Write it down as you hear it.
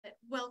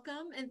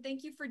Welcome and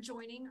thank you for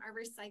joining our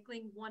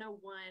Recycling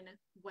 101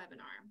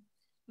 webinar.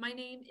 My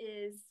name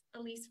is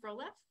Elise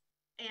Roloff,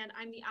 and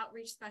I'm the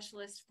Outreach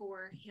Specialist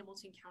for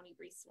Hamilton County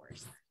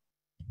Resource.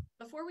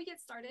 Before we get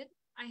started,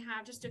 I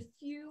have just a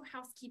few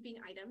housekeeping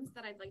items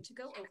that I'd like to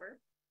go over.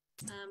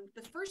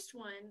 The first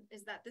one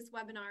is that this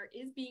webinar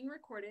is being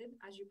recorded,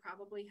 as you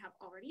probably have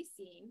already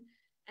seen,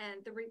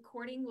 and the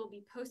recording will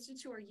be posted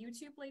to our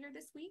YouTube later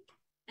this week,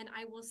 and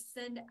I will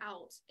send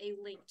out a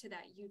link to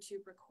that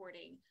YouTube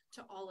recording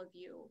to all of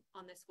you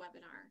on this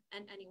webinar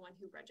and anyone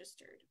who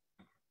registered.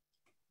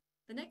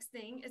 The next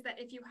thing is that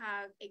if you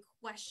have a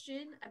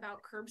question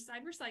about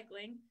curbside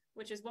recycling,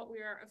 which is what we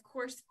are, of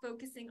course,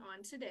 focusing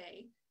on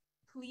today,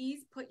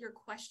 please put your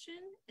question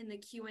in the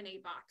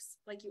Q&A box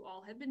like you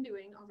all have been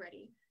doing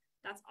already.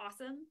 That's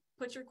awesome.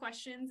 Put your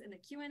questions in the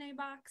Q&A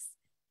box,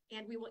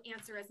 and we will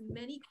answer as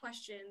many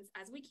questions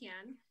as we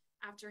can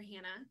after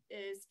Hannah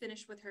is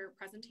finished with her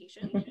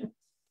presentation.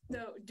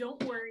 So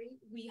don't worry,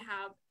 we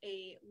have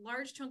a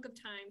large chunk of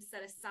time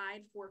set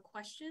aside for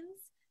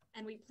questions,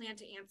 and we plan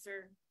to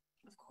answer,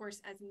 of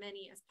course, as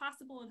many as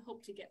possible and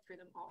hope to get through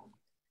them all.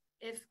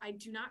 If I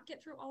do not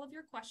get through all of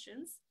your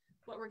questions,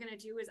 what we're going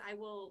to do is I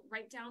will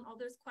write down all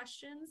those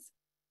questions,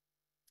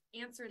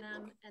 answer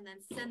them, and then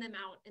send them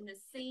out in the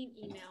same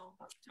email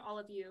to all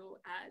of you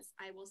as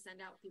I will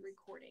send out the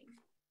recording.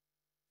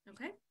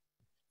 Okay?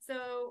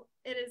 So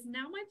it is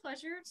now my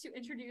pleasure to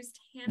introduce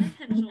Hannah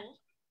Hengehold.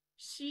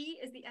 She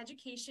is the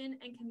Education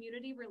and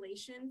Community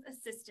Relations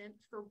Assistant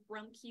for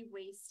Rumpke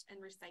Waste and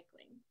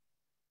Recycling.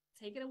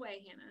 Take it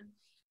away, Hannah.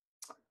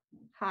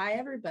 Hi,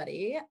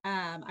 everybody.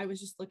 I was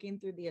just looking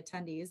through the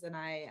attendees and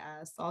I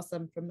saw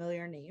some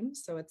familiar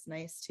names. So it's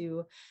nice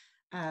to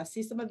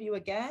see some of you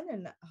again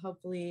and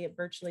hopefully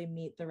virtually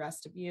meet the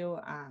rest of you.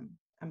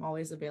 I'm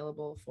always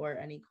available for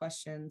any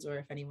questions or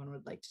if anyone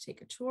would like to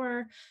take a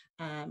tour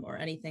or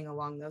anything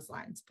along those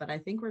lines. But I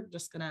think we're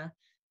just going to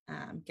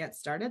get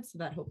started so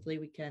that hopefully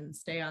we can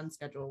stay on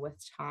schedule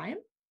with time.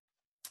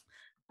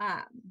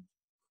 Let's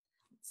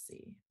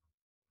see.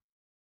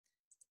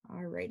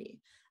 All righty.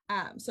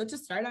 So to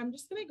start, I'm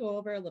just going to go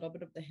over a little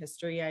bit of the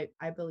history.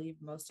 I believe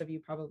most of you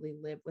probably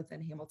live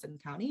within Hamilton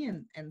County,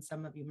 and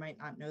some of you might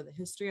not know the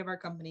history of our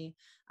company.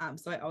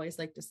 So I always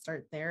like to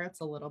start there. It's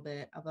a little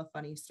bit of a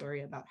funny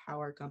story about how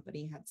our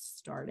company had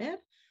started.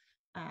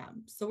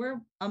 So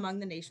we're among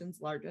the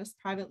nation's largest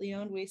privately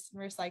owned waste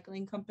and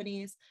recycling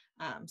companies.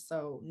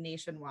 So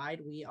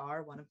nationwide, we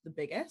are one of the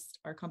biggest.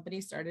 Our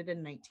company started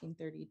in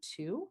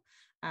 1932.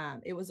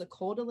 It was a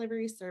coal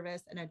delivery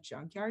service and a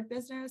junkyard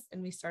business,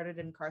 and we started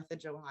in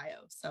Carthage,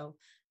 Ohio. So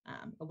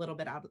a little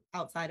bit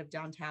outside of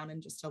downtown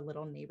and just a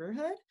little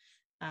neighborhood.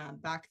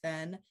 Back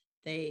then,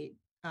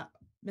 Mr.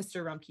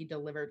 Rumpke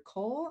delivered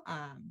coal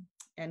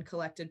and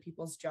collected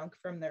people's junk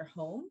from their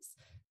homes.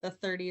 The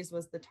 30s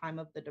was the time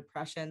of the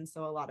Depression,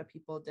 so a lot of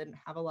people didn't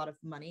have a lot of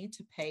money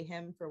to pay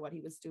him for what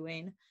he was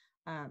doing.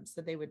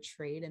 So they would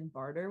trade and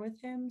barter with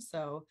him.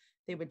 So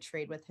they would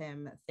trade with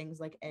him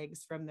things like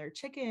eggs from their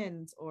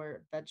chickens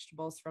or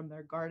vegetables from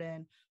their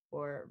garden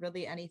or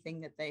really anything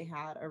that they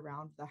had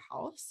around the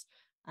house.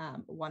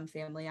 One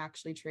family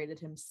actually traded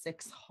him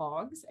 6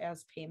 hogs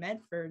as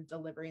payment for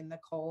delivering the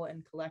coal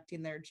and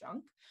collecting their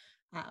junk.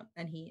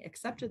 And he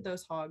accepted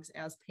those hogs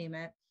as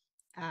payment.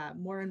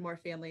 More and more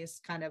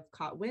families kind of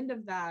caught wind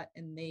of that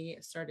and they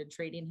started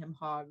trading him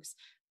hogs.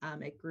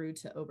 It grew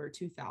to over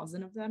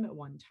 2,000 of them at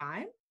one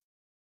time.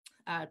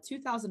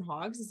 2,000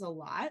 hogs is a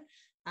lot.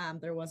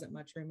 There wasn't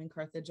much room in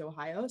Carthage,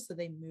 Ohio, so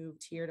they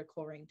moved here to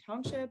Colerain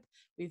Township.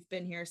 We've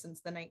been here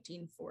since the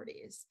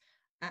 1940s.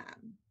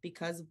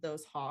 Because of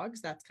those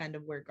hogs, that's kind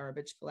of where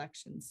garbage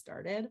collection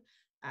started.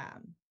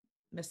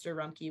 Mr.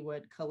 Rumpke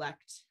would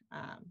collect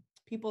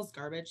people's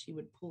garbage. He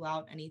would pull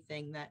out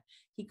anything that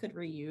he could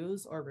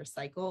reuse or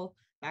recycle.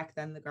 Back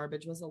then, the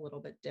garbage was a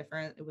little bit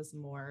different. It was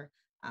more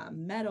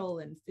metal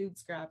and food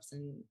scraps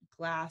and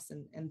glass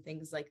and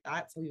things like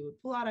that. So he would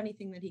pull out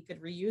anything that he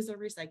could reuse or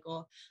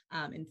recycle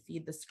and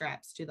feed the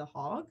scraps to the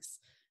hogs.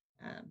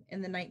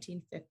 In the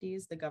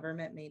 1950s, the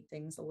government made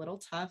things a little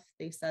tough.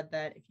 They said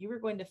that if you were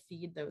going to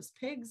feed those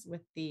pigs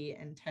with the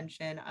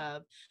intention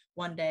of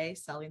one day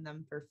selling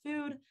them for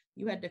food,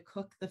 you had to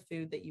cook the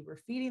food that you were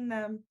feeding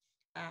them.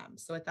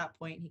 So at that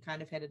point, he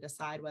kind of had to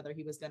decide whether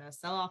he was going to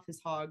sell off his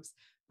hogs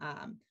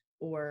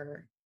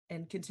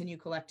and continue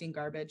collecting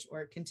garbage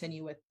or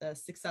continue with the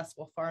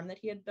successful farm that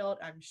he had built.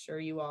 I'm sure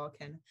you all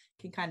can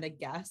kind of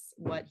guess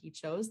what he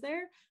chose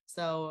there.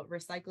 So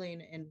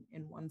recycling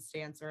in one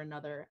stance or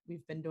another,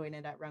 we've been doing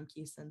it at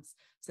Rumpke since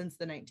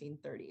the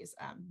 1930s.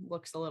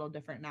 Looks a little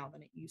different now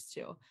than it used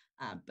to,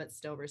 but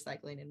still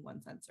recycling in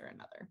one sense or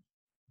another.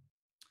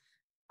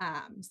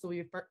 So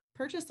we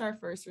purchased our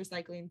first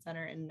recycling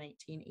center in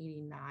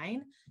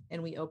 1989,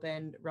 and we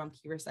opened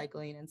Rumpke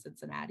Recycling in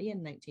Cincinnati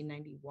in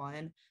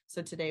 1991.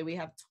 So today we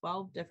have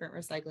 12 different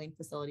recycling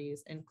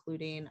facilities,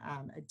 including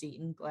a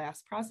Dayton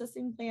glass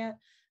processing plant.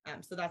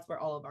 So that's where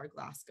all of our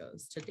glass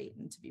goes to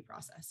Dayton to be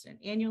processed. And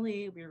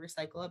annually we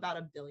recycle about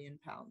 1 billion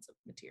pounds of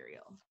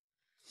material.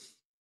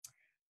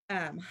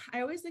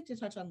 I always like to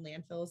touch on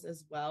landfills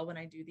as well when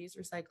I do these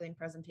recycling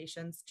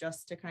presentations,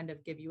 just to kind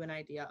of give you an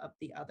idea of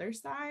the other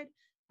side.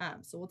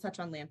 So we'll touch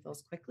on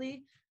landfills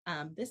quickly.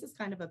 This is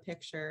kind of a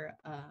picture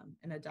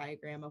and a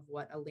diagram of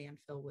what a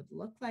landfill would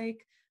look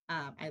like.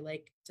 I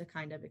like to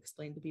kind of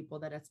explain to people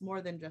that it's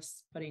more than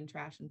just putting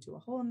trash into a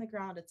hole in the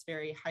ground. It's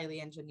very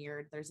highly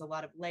engineered. There's a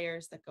lot of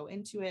layers that go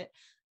into it.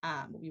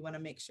 We want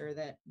to make sure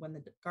that when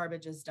the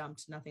garbage is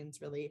dumped,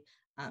 nothing's really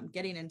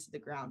getting into the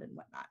ground and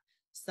whatnot.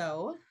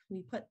 So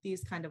we put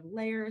these kind of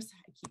layers.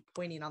 I keep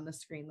pointing on the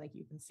screen like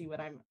you can see what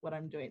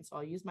I'm doing. So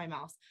I'll use my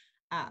mouse.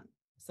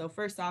 So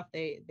first off,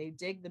 they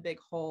dig the big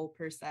hole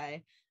per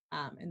se.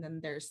 And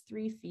then there's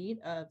 3 feet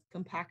of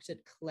compacted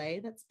clay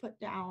that's put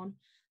down.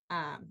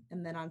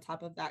 And then on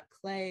top of that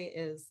clay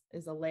is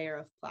a layer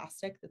of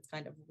plastic that's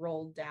kind of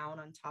rolled down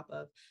on top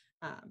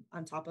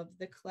of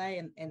the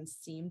clay and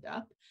seamed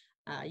up.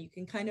 You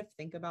can kind of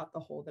think about the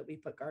hole that we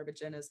put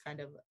garbage in as kind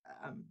of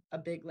a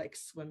big like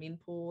swimming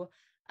pool.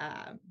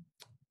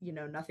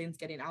 Nothing's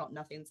getting out,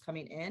 nothing's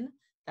coming in.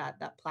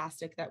 That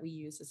plastic that we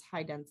use is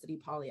high density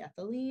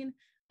polyethylene.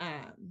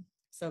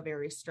 So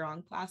very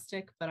strong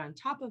plastic, but on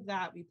top of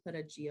that, we put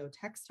a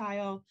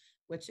geotextile,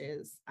 which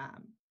is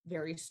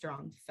very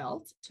strong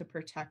felt to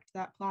protect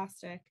that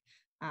plastic.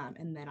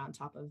 And then on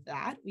top of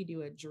that, we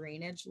do a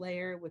drainage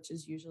layer, which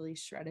is usually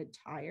shredded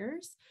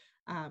tires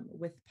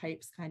with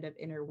pipes kind of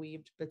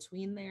interweaved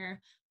between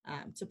there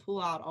to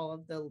pull out all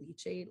of the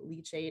leachate.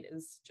 Leachate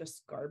is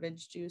just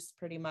garbage juice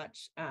pretty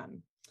much.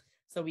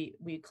 So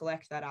we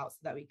collect that out so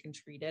that we can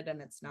treat it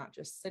and it's not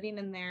just sitting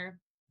in there.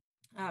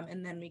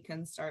 And then we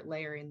can start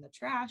layering the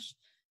trash.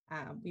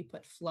 We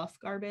put fluff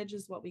garbage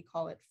is what we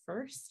call it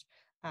first.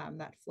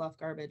 That fluff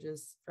garbage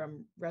is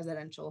from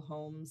residential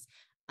homes.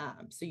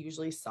 So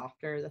usually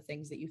softer. The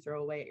things that you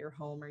throw away at your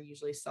home are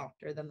usually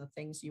softer than the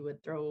things you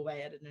would throw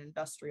away at an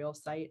industrial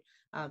site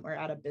or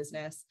at a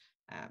business.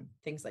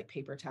 Things like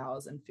paper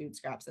towels and food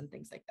scraps and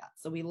things like that.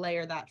 So we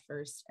layer that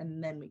first,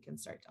 and then we can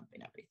start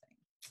dumping everything.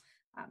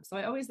 So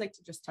I always like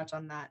to just touch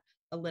on that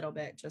a little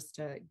bit, just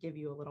to give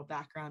you a little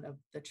background of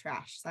the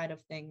trash side of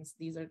things.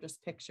 These are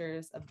just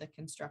pictures of the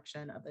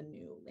construction of a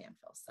new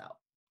landfill cell.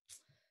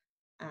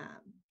 I'm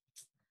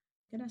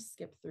going to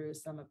skip through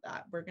some of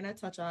that. We're going to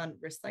touch on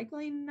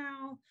recycling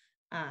now,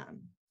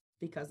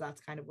 because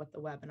that's kind of what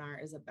the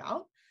webinar is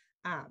about.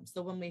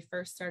 So when we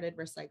first started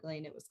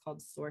recycling, it was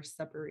called source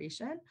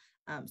separation.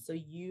 So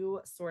you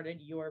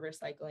sorted your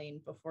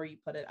recycling before you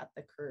put it at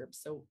the curb.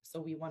 So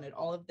we wanted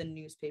all of the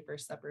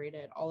newspapers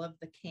separated, all of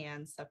the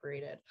cans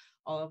separated,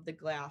 all of the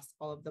glass,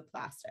 all of the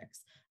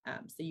plastics.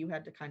 So you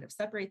had to kind of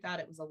separate that.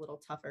 It was a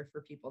little tougher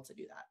for people to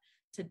do that.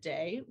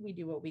 Today, we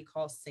do what we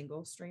call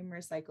single stream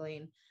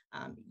recycling.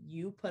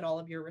 You put all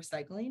of your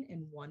recycling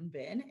in one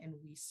bin and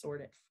we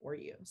sort it for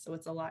you. So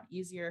it's a lot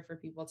easier for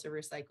people to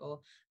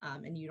recycle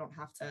and you don't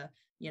have to,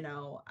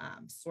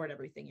 sort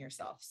everything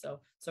yourself.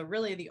 So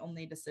really the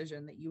only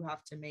decision that you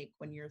have to make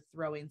when you're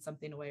throwing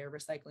something away or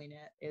recycling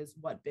it is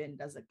what bin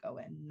does it go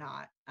in,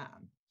 not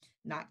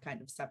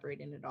kind of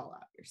separating it all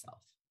out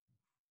yourself.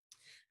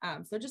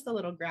 So just a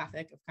little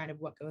graphic of kind of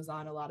what goes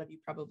on. A lot of you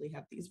probably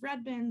have these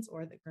red bins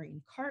or the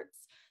green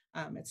carts.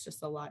 It's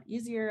just a lot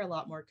easier, a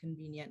lot more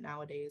convenient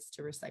nowadays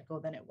to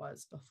recycle than it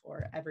was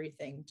before.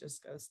 Everything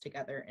just goes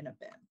together in a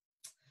bin.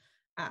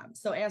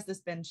 So as this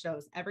bin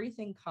shows,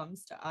 everything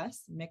comes to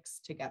us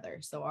mixed together.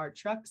 So our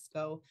trucks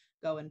go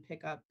and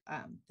pick up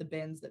the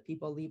bins that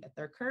people leave at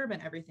their curb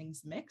and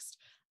everything's mixed.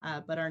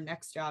 But our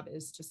next job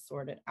is to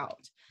sort it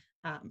out.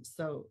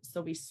 So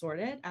we sort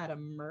it at a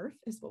MRF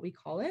is what we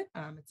call it.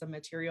 It's a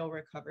material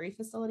recovery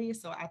facility.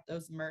 So at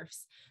those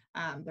MRFs,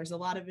 there's a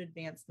lot of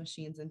advanced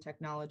machines and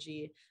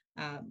technology.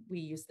 We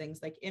use things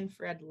like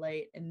infrared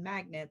light and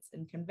magnets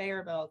and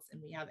conveyor belts,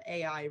 and we have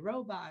AI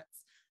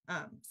robots.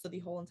 So the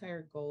whole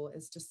entire goal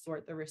is to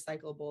sort the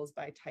recyclables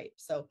by type.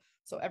 So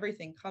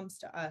everything comes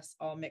to us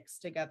all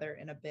mixed together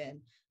in a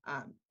bin.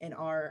 And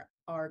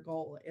our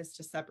goal is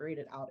to separate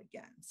it out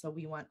again. So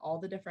we want all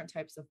the different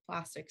types of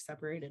plastic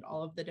separated,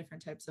 all of the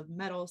different types of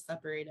metal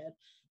separated.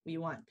 We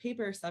want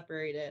paper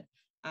separated.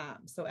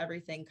 So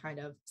everything kind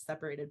of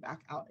separated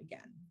back out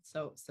again.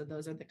 So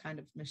those are the kind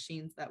of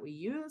machines that we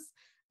use.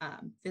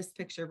 This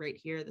picture right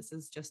here, this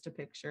is just a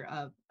picture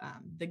of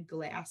the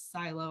glass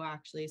silo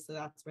actually. So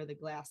that's where the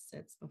glass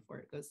sits before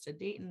it goes to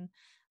Dayton.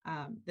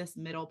 This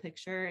middle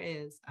picture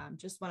is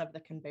just one of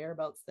the conveyor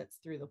belts that's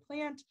through the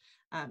plant.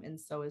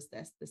 And so is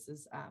this. This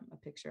is a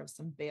picture of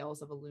some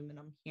bales of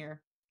aluminum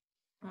here.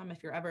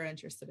 If you're ever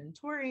interested in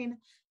touring,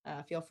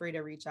 feel free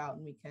to reach out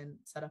and we can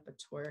set up a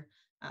tour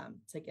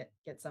to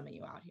get some of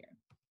you out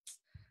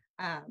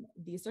here.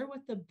 These are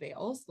what the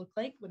bales look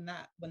like when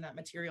that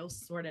material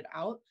is sorted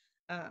out.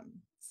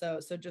 So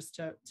just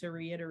to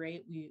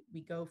reiterate,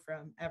 we go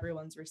from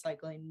everyone's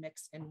recycling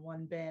mixed in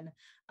one bin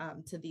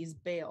to these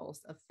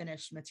bales of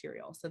finished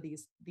material. So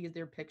these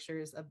are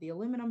pictures of the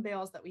aluminum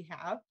bales that we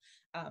have.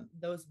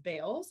 Those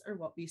bales are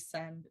what we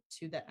send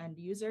to the end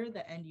user.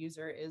 The end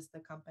user is the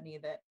company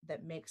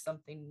that makes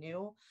something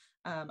new.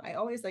 I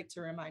always like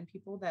to remind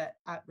people that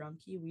at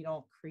Rumpke, we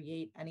don't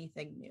create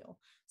anything new.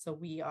 So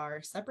we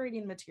are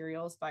separating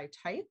materials by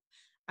type.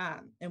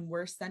 And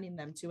we're sending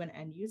them to an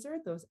end user.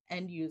 Those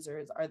end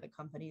users are the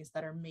companies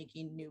that are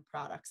making new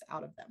products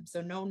out of them.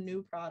 So no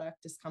new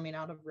product is coming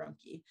out of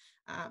Rumpke.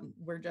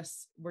 We're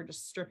just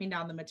stripping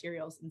down the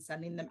materials and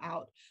sending them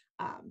out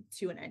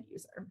to an end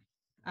user.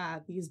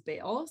 These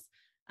bales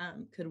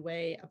could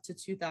weigh up to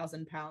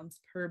 2,000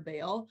 pounds per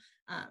bale.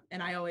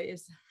 And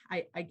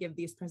I give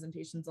these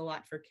presentations a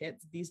lot for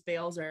kids. These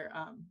bales are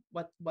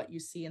what you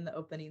see in the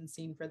opening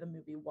scene for the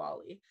movie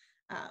WALL-E.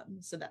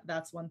 So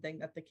that's one thing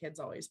that the kids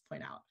always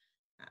point out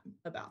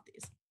about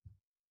these.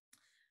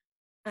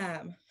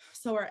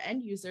 So our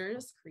end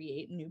users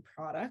create new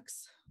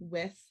products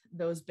with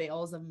those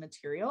bales of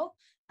material.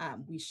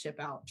 We ship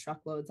out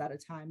truckloads at a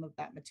time of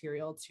that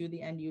material to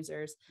the end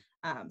users.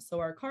 So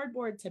our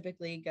cardboard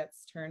typically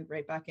gets turned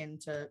right back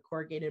into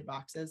corrugated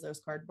boxes,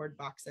 those cardboard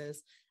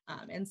boxes.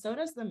 And so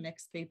does the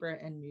mixed paper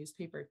and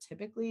newspaper.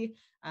 Typically,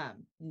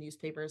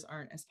 newspapers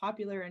aren't as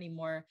popular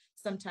anymore.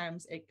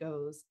 Sometimes it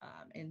goes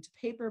into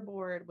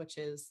paperboard, which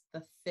is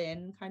the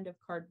thin kind of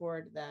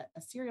cardboard that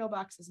a cereal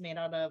box is made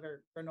out of,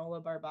 or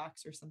granola bar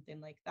box or something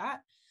like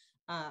that.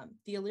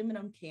 The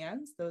aluminum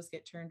cans, those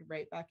get turned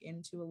right back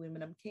into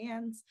aluminum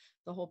cans.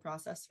 The whole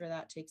process for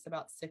that takes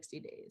about 60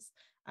 days.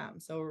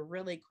 So a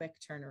really quick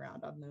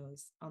turnaround on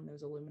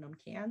those aluminum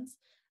cans.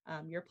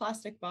 Your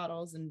plastic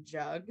bottles and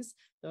jugs,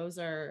 those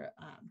are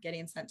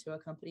getting sent to a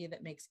company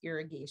that makes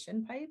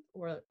irrigation pipe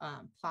or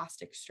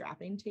plastic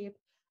strapping tape.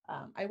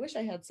 I wish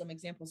I had some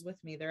examples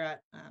with me. They're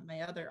at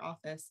my other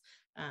office.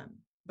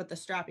 But the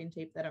strapping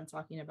tape that I'm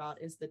talking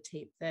about is the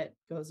tape that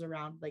goes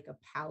around like a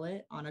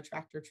pallet on a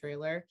tractor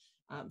trailer.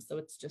 So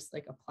it's just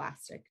like a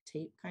plastic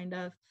tape kind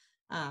of.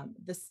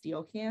 The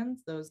steel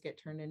cans, those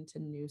get turned into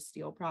new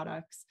steel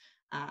products,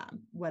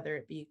 whether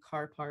it be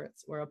car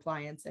parts or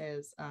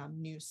appliances.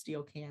 New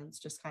steel cans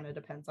just kind of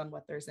depends on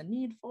what there's a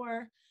need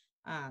for.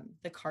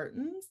 The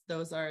cartons,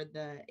 those are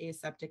the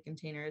aseptic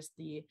containers,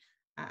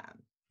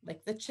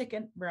 like the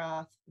chicken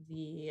broth,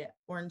 the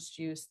orange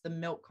juice, the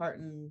milk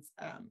cartons,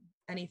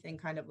 anything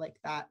kind of like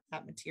that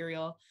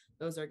material,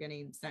 those are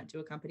getting sent to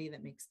a company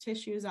that makes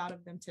tissues out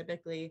of them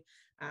typically.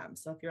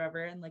 So if you're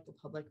ever in like a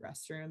public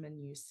restroom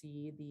and you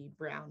see the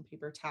brown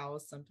paper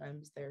towels,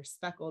 sometimes they're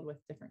speckled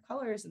with different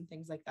colors and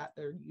things like that.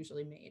 They're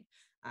usually made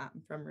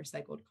from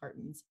recycled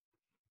cartons.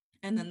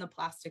 And then the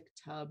plastic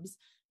tubs,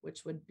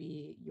 which would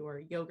be your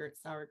yogurt,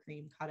 sour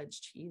cream,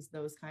 cottage cheese,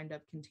 those kind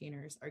of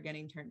containers are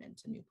getting turned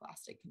into new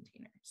plastic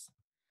containers.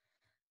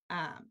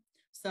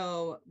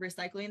 So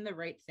recycling the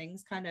right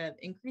things kind of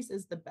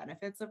increases the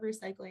benefits of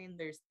recycling.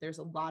 There's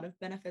a lot of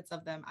benefits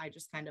of them. I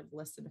just kind of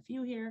listed a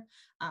few here.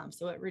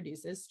 So it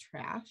reduces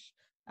trash.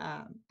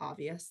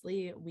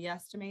 Obviously, we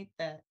estimate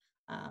that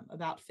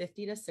about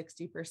 50 to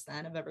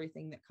 60% of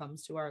everything that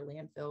comes to our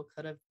landfill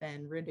could have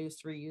been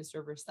reduced, reused,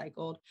 or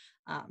recycled.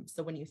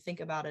 So when you think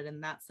about it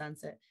in that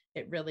sense,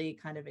 it really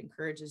kind of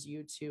encourages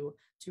you to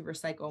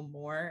recycle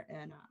more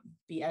and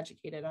be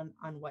educated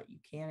on what you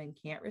can and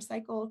can't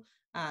recycle.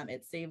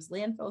 It saves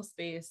landfill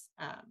space.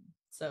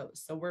 So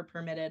we're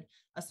permitted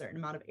a certain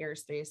amount of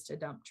airspace to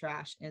dump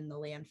trash in the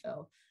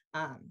landfill.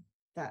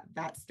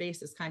 That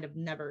space is kind of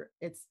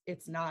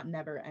it's not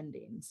never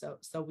ending.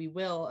 So we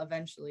will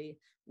eventually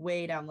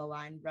way down the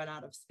line run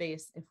out of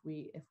space if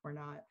we're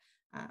not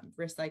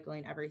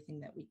recycling everything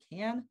that we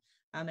can.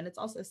 And it's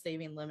also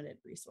saving limited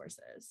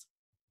resources.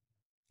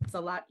 It's a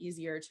lot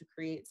easier to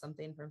create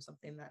something from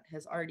something that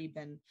has already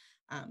been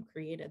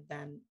created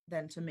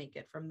than to make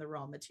it from the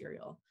raw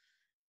material.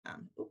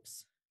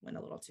 Oops, went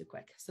a little too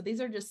quick. So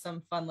these are just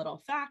some fun little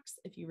facts.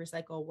 If you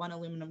recycle one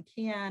aluminum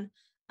can,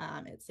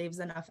 it saves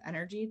enough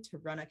energy to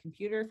run a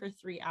computer for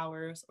 3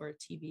 hours or a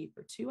TV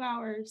for 2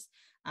 hours.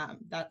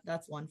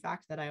 That's one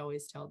fact that I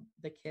always tell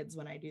the kids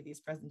when I do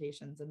these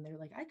presentations, and they're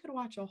like, I could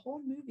watch a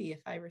whole movie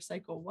if I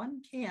recycle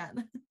one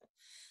can.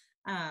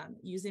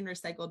 Using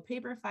recycled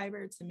paper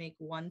fiber to make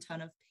 1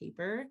 ton of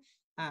paper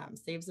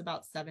saves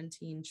about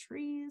 17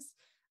 trees.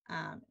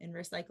 And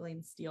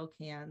recycling steel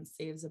cans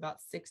saves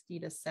about 60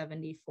 to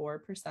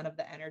 74% of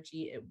the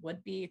energy it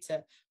would be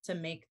to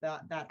make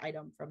that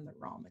item from the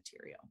raw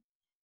material.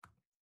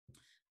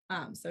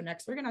 So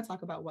next we're going to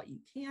talk about what you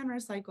can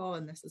recycle,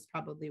 and this is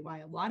probably why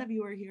a lot of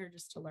you are here,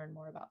 just to learn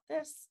more about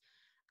this.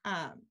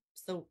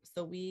 So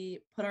we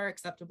put our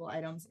acceptable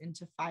items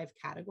into 5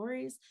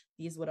 categories.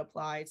 These would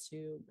apply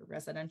to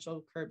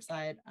residential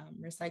curbside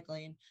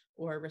recycling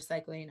or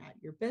recycling at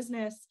your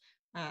business.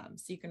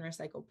 So you can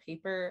recycle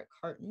paper,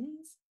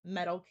 cartons,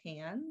 metal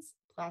cans,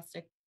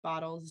 plastic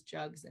bottles,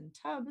 jugs, and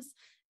tubs,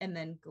 and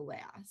then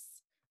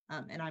glass.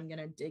 And I'm going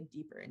to dig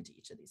deeper into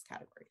each of these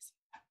categories.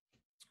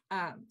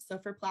 So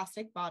for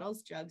plastic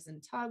bottles, jugs,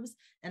 and tubs,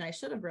 and I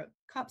should have wrote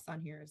cups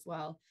on here as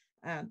well,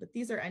 but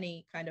these are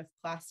any kind of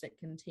plastic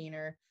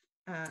container.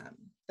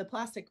 The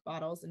plastic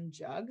bottles and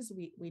jugs,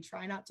 we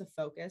try not to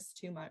focus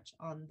too much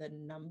on the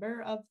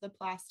number of the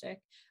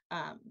plastic.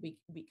 We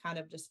kind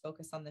of just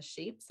focus on the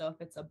shape. So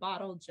if it's a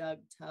bottle, jug,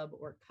 tub,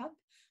 or cup,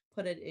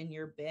 put it in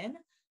your bin.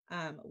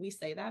 We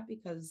say that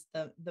because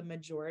the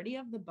majority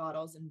of the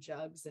bottles and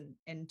jugs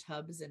and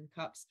tubs and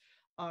cups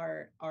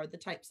are the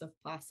types of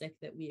plastic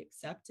that we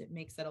accept. It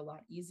makes it a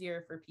lot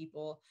easier for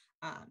people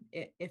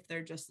if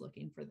they're just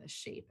looking for the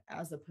shape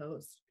as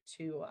opposed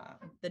to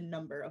the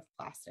number of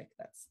plastic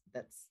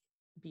that's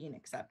being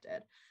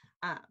accepted.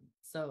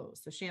 So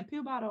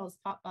shampoo bottles,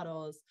 pop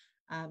bottles,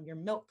 your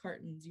milk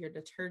cartons, your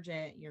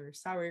detergent, your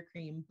sour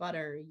cream,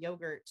 butter,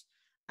 yogurt,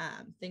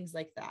 things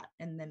like that,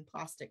 and then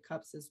plastic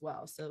cups as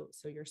well. So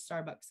your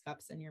Starbucks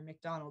cups and your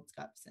McDonald's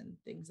cups and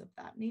things of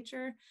that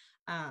nature.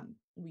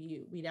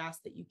 We'd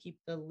ask that you keep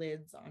the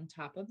lids on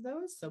top of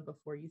those. So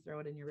before you throw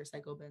it in your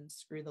recycle bin,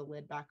 screw the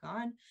lid back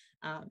on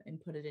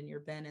and put it in your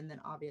bin. And then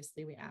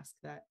obviously we ask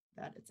that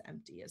it's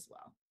empty as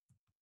well.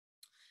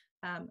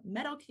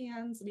 Metal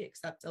cans, we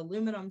accept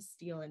aluminum,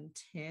 steel, and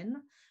tin.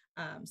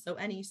 So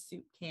any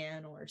soup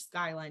can or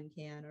Skyline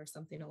can or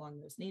something along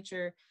those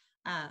nature.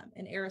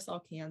 And aerosol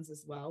cans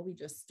as well. We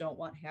just don't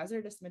want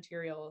hazardous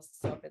materials.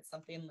 So if it's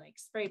something like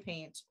spray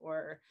paint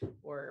or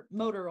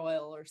motor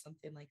oil or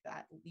something like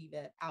that, leave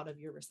it out of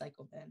your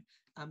recycle bin.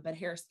 But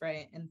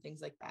hairspray and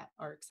things like that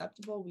are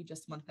acceptable. We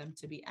just want them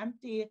to be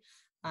empty.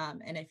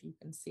 And if you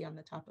can see on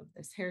the top of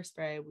this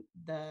hairspray,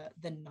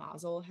 the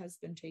nozzle has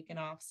been taken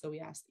off. So we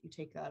ask that you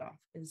take that off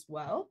as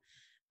well.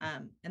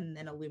 And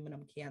then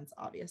aluminum cans,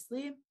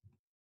 obviously.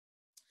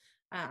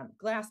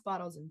 Glass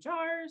bottles and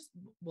jars,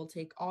 we'll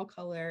take all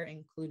color,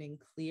 including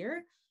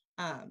clear.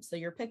 So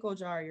your pickle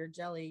jar, your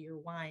jelly, your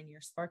wine,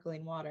 your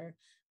sparkling water,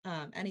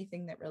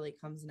 anything that really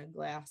comes in a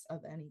glass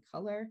of any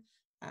color.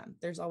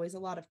 There's always a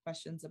lot of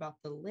questions about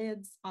the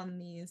lids on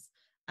these.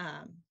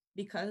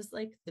 Because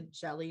like the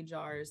jelly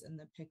jars and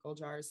the pickle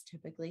jars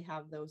typically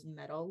have those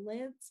metal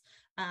lids,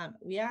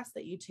 we ask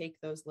that you take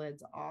those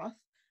lids off.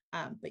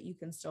 But you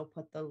can still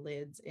put the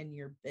lids in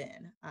your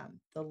bin.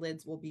 The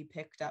lids will be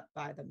picked up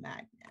by the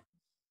magnet.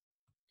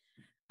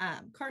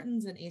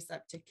 Cartons and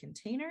aseptic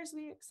containers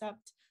we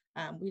accept.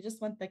 We just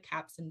want the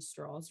caps and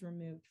straws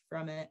removed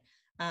from it.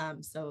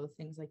 So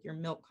things like your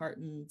milk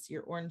cartons,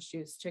 your orange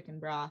juice, chicken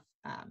broth,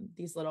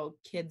 these little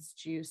kids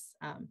juice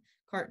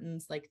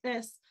cartons like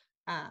this.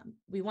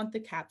 We want the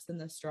caps and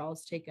the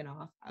straws taken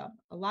off.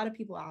 A lot of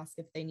people ask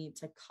if they need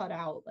to cut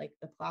out like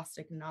the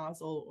plastic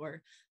nozzle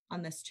or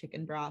on this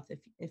chicken broth,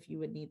 if you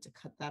would need to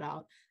cut that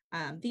out.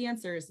 The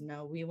answer is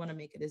no. We want to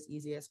make it as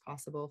easy as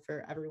possible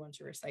for everyone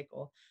to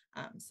recycle.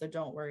 So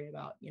don't worry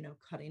about,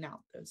 cutting out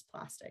those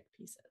plastic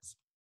pieces.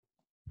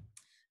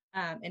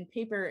 And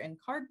paper and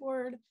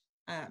cardboard.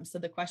 So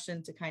the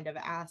question to kind of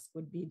ask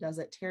would be, does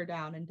it tear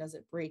down and does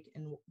it break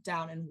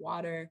down in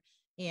water?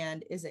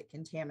 And is it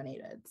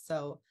contaminated?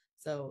 So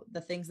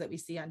the things that we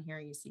see on here,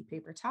 you see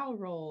paper towel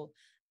roll,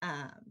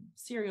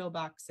 cereal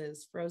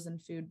boxes, frozen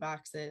food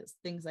boxes,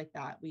 things like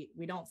that.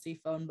 We don't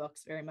see phone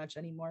books very much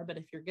anymore, but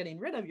if you're getting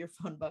rid of your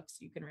phone books,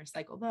 you can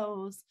recycle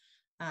those.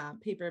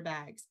 Paper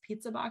bags,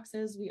 pizza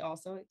boxes, we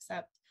also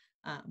accept.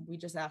 We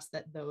just ask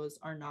that those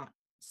are not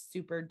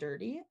super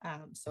dirty.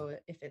 So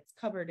if it's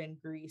covered in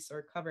grease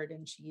or covered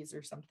in cheese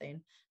or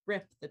something,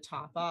 rip the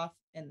top off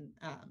and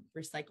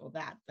recycle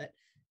that, but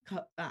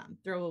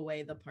throw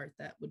away the part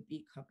that would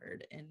be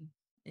covered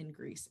in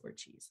grease or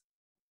cheese.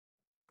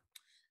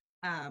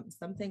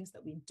 Some things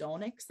that we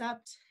don't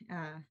accept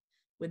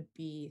would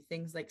be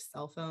things like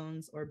cell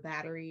phones or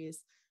batteries.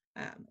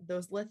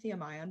 Those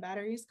lithium-ion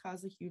batteries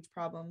cause a huge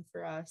problem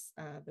for us.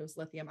 Those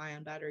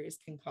lithium-ion batteries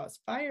can cause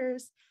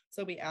fires.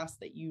 So we ask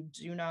that you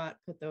do not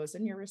put those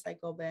in your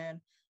recycle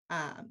bin.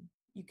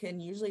 You can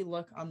usually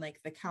look on like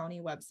the county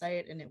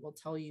website and it will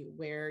tell you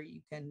where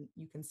you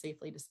can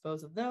safely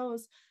dispose of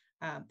those.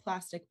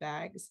 Plastic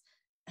bags,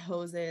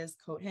 hoses,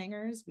 coat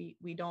hangers,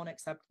 we don't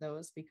accept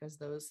those because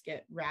those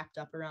get wrapped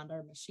up around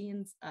our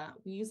machines.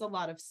 We use a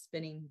lot of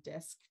spinning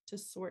disc to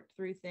sort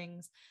through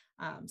things.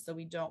 So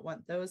we don't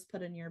want those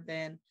put in your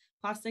bin.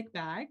 Plastic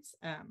bags,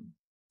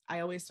 I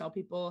always tell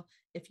people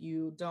if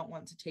you don't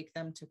want to take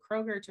them to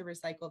Kroger to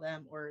recycle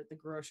them or the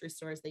grocery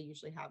stores, they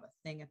usually have a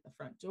thing at the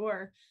front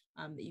door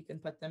that you can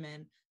put them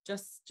in.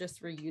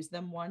 Just reuse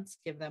them once,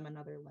 give them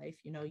another life,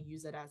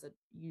 use it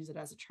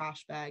as a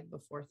trash bag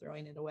before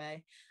throwing it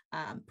away.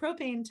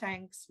 Propane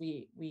tanks,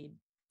 we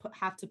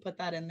have to put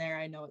that in there.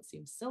 I know it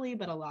seems silly,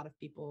 but a lot of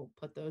people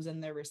put those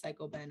in their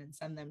recycle bin and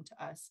send them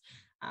to us.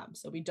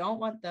 So we don't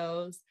want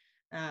those.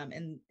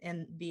 And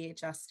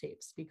VHS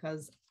tapes,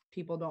 because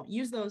people don't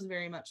use those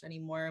very much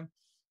anymore.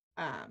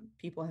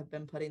 People have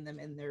been putting them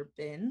in their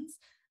bins.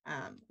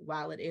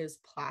 While it is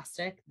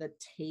plastic, the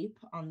tape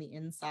on the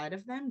inside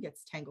of them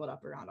gets tangled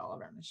up around all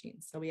of our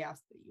machines. So we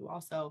ask that you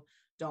also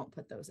don't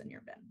put those in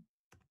your bin.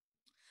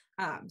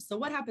 So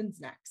what happens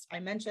next? I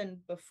mentioned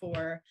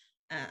before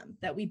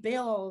that we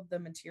bale the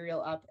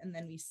material up and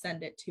then we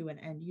send it to an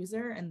end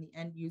user, and the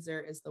end user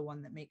is the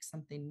one that makes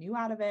something new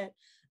out of it.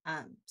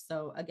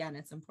 So again,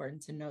 it's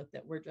important to note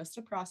that we're just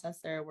a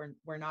processor.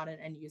 We're not an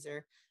end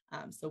user.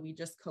 So we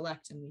just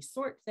collect and we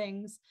sort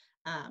things,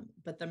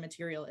 but the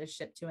material is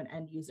shipped to an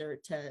end user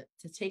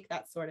to take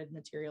that sorted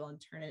material and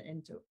turn it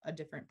into a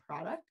different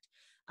product.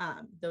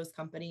 Those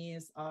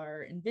companies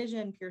are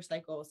Envision, Pure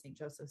Cycle, St.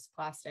 Joseph's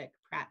Plastic,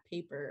 Pratt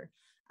Paper.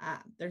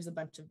 There's a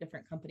bunch of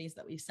different companies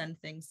that we send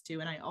things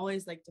to. And I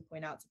always like to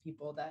point out to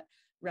people that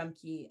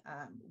Rumpke,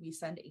 we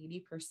send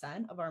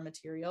 80% of our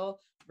material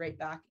right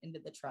back into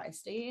the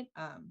tri-state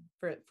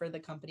for the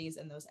companies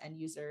and those end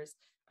users,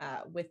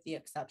 with the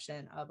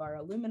exception of our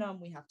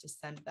aluminum. We have to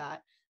send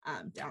that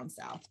down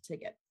south to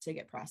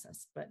get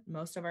processed. But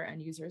most of our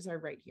end users are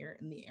right here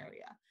in the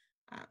area.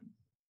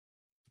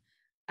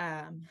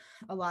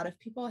 A lot of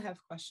people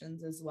have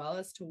questions as well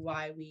as to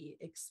why we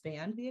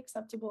expand the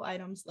acceptable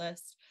items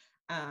list.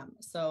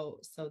 So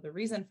the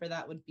reason for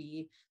that would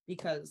be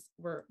because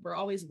we're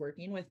always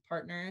working with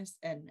partners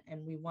and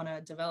we want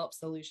to develop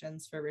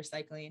solutions for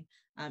recycling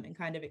and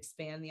kind of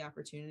expand the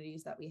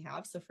opportunities that we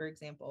have. So for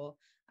example,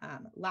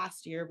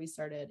 last year we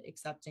started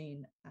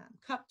accepting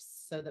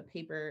cups, so the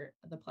paper,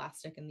 the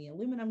plastic, and the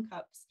aluminum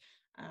cups.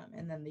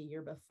 And then the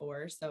year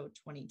before, so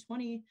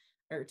 2020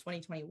 or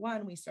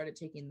 2021, we started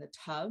taking the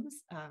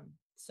tubs.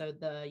 So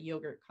the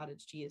yogurt,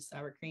 cottage cheese,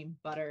 sour cream,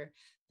 butter,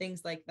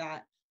 things like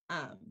that.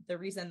 The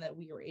reason that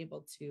we were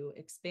able to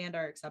expand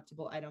our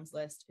acceptable items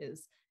list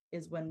is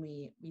when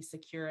we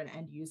secure an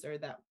end user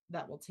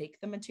that will take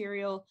the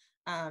material,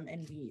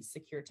 and we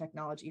secure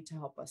technology to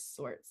help us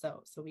sort.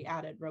 So we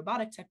added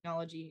robotic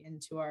technology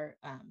into our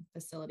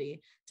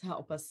facility to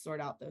help us sort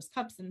out those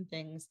cups and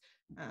things.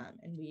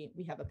 And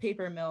we have a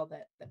paper mill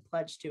that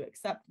pledged to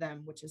accept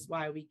them, which is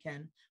why we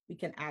can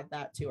add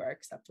that to our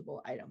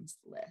acceptable items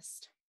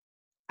list.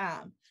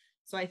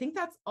 So I think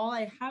that's all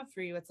I have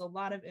for you. It's a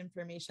lot of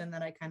information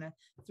that I kind of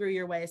threw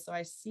your way. So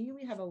I see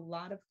we have a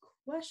lot of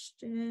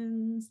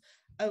questions.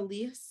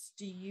 Elise,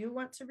 do you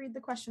want to read the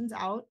questions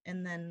out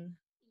and then?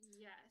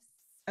 Yes.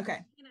 Okay.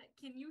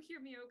 Can you hear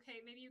me okay?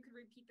 Maybe you could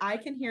repeat I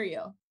can hear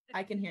you.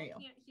 I can hear you.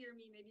 If you can't hear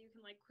me, maybe you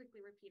can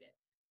quickly repeat it.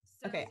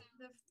 So okay.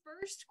 The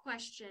first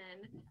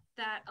question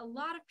that a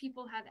lot of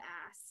people have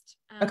asked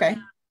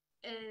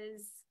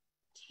is,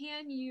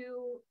 can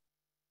you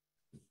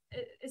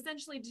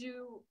essentially,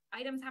 do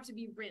items have to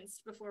be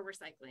rinsed before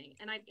recycling?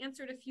 And I've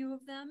answered a few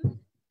of them,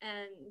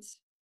 and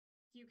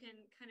you can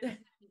kind of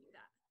continue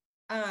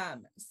that.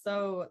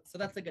 So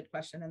that's a good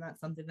question, and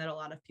that's something that a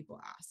lot of people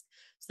ask.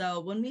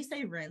 So when we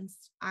say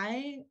rinsed,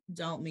 I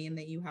don't mean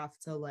that you have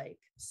to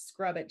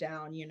scrub it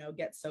down,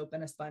 get soap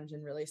and a sponge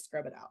and really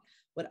scrub it out.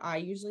 What I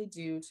usually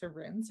do to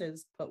rinse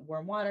is put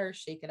warm water,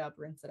 shake it up,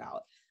 rinse it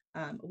out.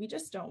 We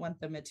just don't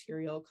want the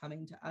material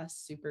coming to us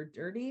super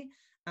dirty.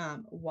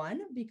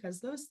 One,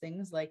 because those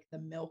things like the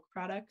milk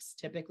products,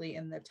 typically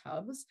in the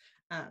tubs,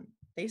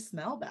 they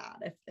smell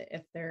bad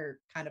if they're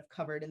kind of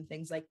covered in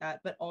things like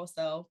that. But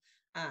also,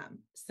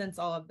 since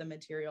all of the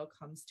material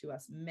comes to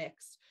us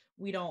mixed,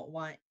 we don't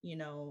want,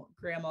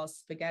 grandma's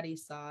spaghetti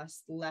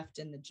sauce left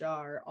in the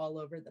jar all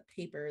over the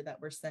paper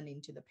that we're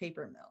sending to the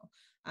paper mill.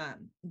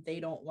 They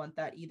don't want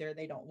that either.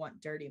 They don't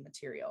want dirty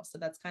material. So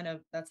that's kind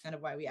of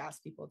why we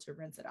ask people to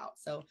rinse it out.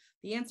 So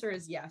the answer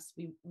is yes,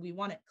 we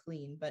want it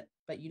clean, but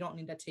you don't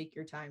need to take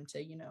your time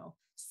to,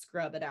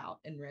 scrub it out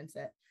and rinse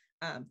it.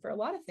 For a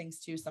lot of things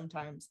too,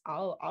 sometimes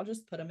I'll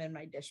just put them in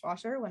my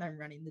dishwasher when I'm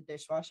running the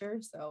dishwasher.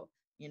 So,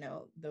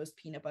 those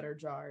peanut butter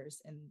jars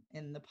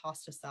and the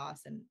pasta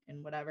sauce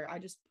and whatever, I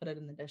just put it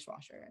in the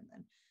dishwasher and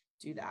then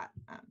do that.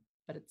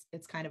 But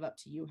it's kind of up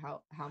to you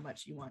how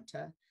much you want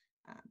to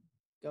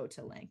go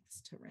to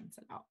lengths to rinse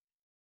it out.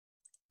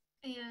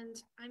 And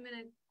I'm going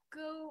to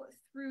go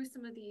through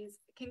some of these.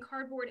 Can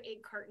cardboard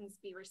egg cartons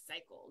be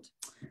recycled?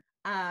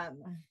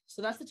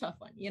 So that's a tough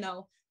one.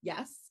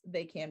 Yes,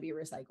 they can be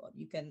recycled.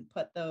 You can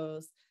put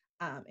those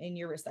in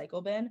your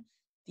recycle bin.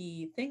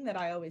 The thing that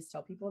I always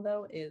tell people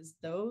though is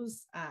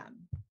those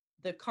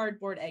the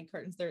cardboard egg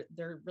cartons,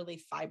 they're really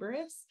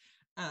fibrous.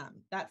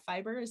 That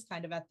fiber is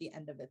kind of at the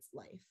end of its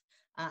life.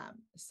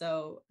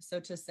 So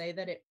to say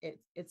that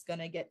it's going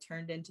to get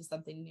turned into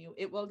something new,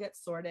 it will get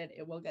sorted,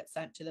 it will get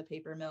sent to the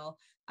paper mill.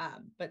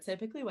 But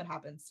typically what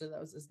happens to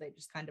those is they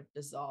just kind of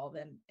dissolve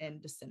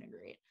and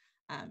disintegrate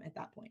at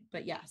that point.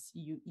 But yes,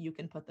 you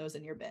can put those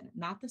in your bin,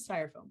 not the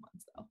styrofoam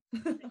ones though.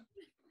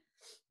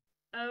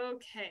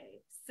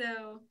 Okay,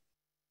 so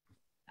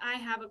I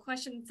have a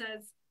question that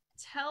says,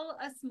 tell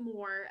us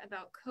more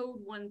about Code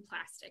 1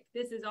 plastic.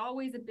 This is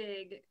always a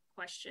big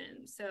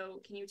question.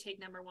 So can you take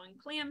number 1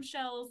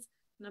 clamshells,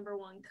 number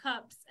 1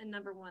 cups, and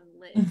number 1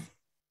 lids?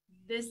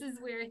 This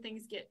is where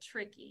things get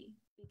tricky.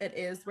 It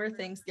is where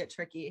things get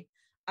tricky.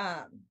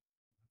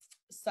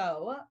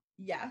 So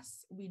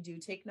yes, we do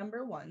take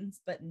number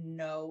ones, but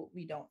no,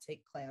 we don't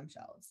take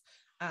clamshells.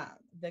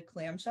 The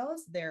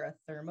clamshells, they're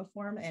a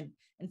thermoform. And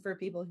for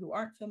people who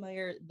aren't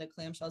familiar, the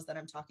clamshells that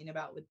I'm talking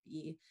about would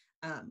be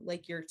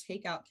like your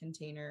takeout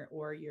container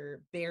or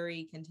your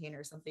berry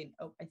container, something.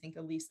 Oh, I think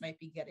Elise might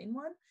be getting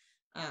one.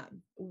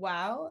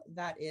 While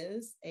that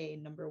is a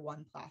number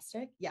one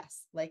plastic,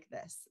 yes, like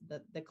this,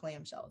 the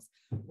clamshells,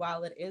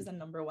 while it is a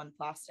number one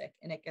plastic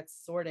and it gets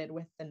sorted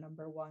with the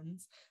number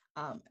ones,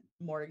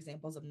 more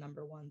examples of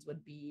number ones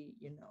would be,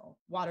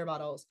 water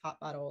bottles, pop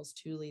bottles,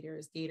 2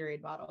 liters,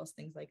 Gatorade bottles,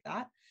 things like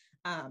that.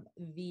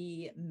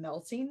 The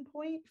melting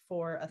point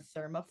for a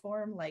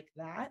thermoform like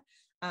that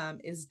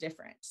is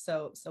different.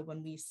 So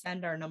when we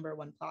send our number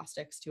one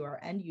plastics to our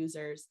end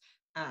users,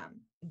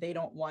 they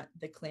don't want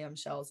the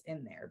clamshells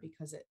in there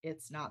because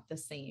it's not the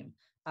same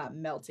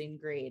melting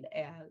grade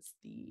as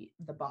the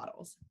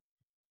bottles.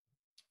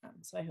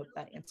 So I hope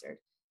that answered.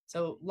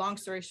 So long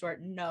story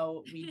short,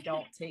 no, we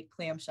don't take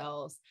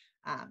clamshells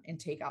and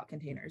takeout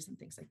containers and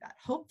things like that.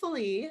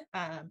 Hopefully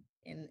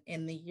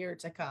in the year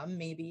to come,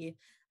 maybe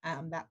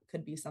that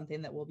could be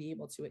something that we'll be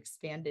able to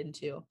expand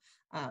into.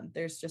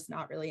 There's just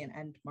not really an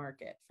end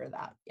market for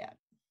that yet.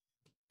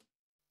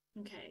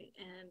 Okay,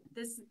 and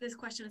this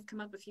question has come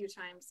up a few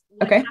times.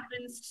 What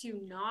happens to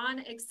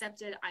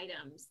non-accepted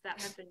items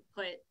that have been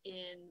put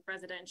in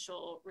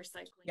residential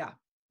recycling? Yeah.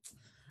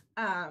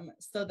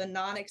 So the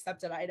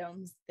non-accepted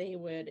items, they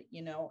would,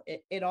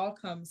 it all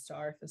comes to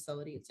our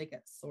facility to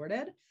get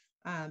sorted.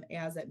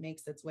 As it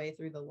makes its way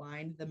through the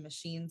line, the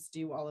machines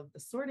do all of the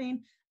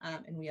sorting,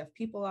 and we have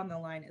people on the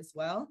line as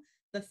well.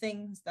 The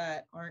things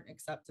that aren't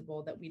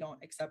acceptable, that we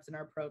don't accept in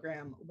our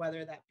program,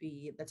 whether that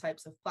be the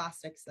types of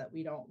plastics that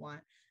we don't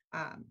want,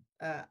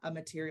 a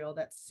material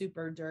that's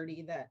super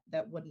dirty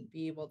that wouldn't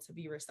be able to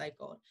be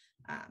recycled.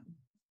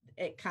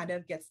 It kind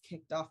of gets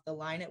kicked off the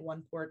line at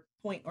one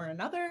point or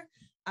another,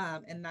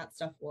 and that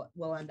stuff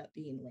will end up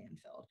being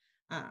landfilled.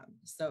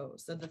 So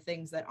the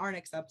things that aren't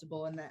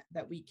acceptable and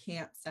that we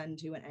can't send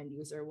to an end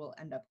user will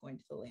end up going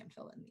to the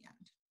landfill in the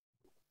end.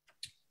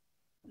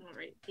 All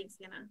right, thanks,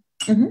 Anna.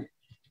 Mm-hmm.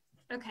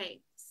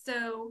 Okay,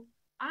 so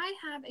I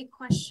have a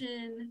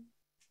question.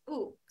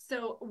 Oh,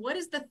 so what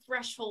is the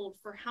threshold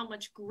for how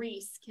much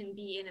grease can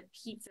be in a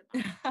pizza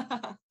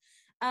box?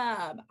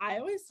 I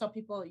always tell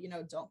people,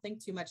 don't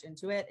think too much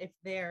into it. If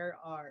there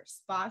are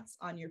spots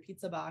on your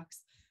pizza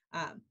box,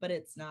 but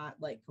it's not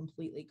like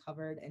completely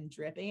covered and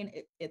dripping,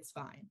 it's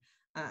fine.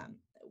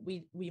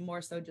 We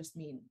more so just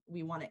mean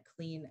we want it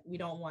clean. We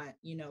don't want,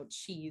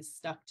 cheese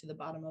stuck to the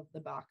bottom of the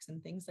box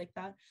and things like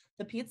that.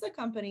 The pizza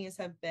companies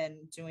have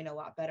been doing a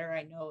lot better.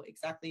 I know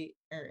exactly,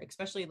 or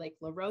especially like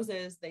La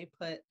Rosa's, they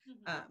put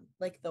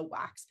like the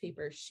wax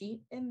paper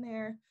sheet in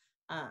there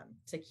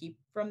to keep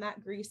from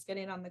that grease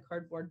getting on the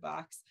cardboard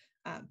box.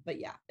 But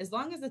yeah, as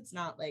long as it's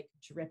not like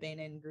dripping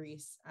in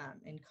grease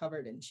and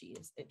covered in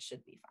cheese, it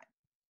should be fine.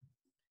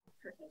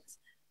 Perfect.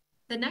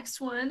 The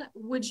next one,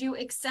 would you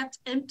accept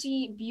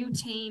empty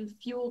butane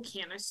fuel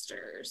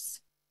canisters?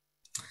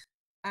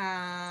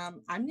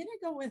 I'm gonna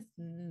go with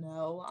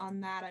no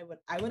on that.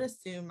 I would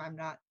assume, I'm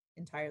not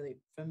entirely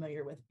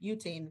familiar with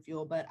butane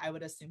fuel, but I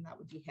would assume that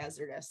would be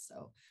hazardous.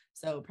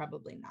 So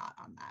probably not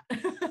on that.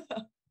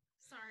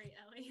 Sorry,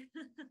 Ellie.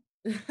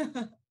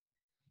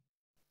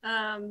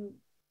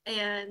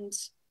 And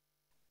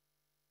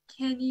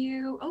can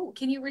you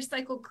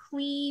recycle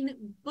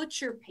clean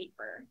butcher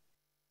paper?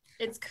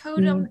 It's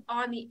coated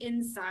on the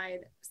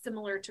inside,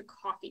 similar to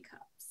coffee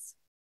cups.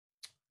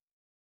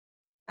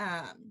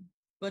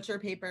 Butcher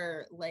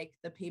paper, like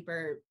the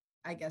paper,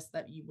 I guess,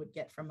 that you would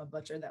get from a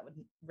butcher that would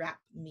wrap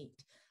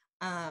meat.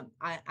 I'm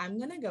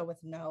gonna go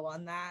with no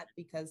on that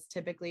because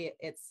typically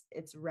it's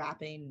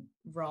wrapping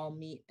raw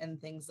meat and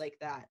things like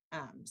that.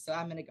 So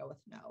I'm gonna go with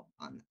no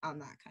on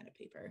that kind of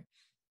paper.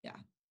 Yeah,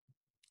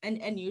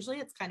 and usually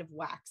it's kind of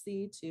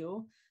waxy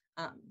too.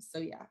 So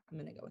yeah, I'm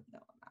gonna go with no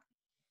on that.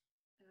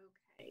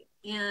 Okay.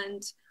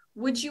 And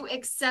would you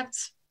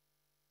accept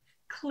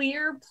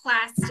clear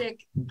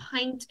plastic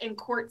pint and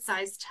quart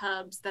size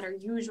tubs that are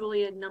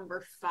usually a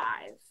number 5?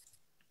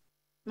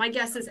 My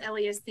guess is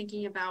Ellie is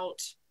thinking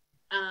about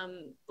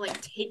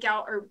like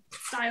takeout or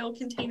style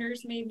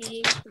containers,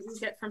 maybe that you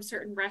get from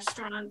certain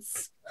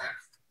restaurants.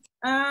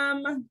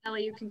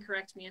 Ellie, you can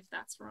correct me if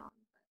that's wrong.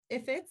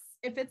 If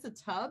it's a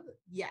tub,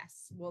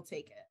 yes, we'll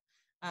take it.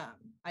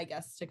 I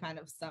guess to kind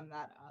of sum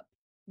that up,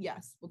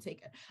 yes, we'll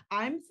take it.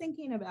 I'm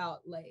thinking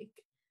about like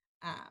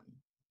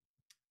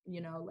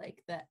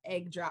like the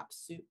egg drop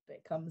soup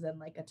that comes in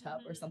like a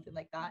tub or something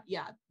like that.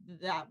 Yeah,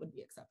 that would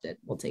be accepted.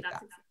 We'll take that.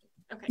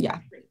 Accepted. Okay, yeah,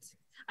 great.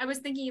 I was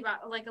thinking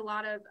about like a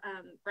lot of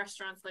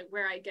restaurants, like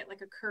where I get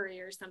like a curry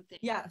or something.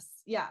 Yes,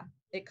 yeah,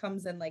 it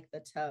comes in like the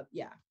tub.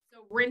 Yeah.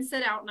 So rinse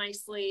it out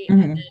nicely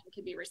and then it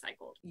can be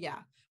recycled. Yeah.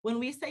 When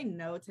we say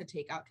no to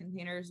takeout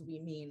containers, we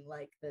mean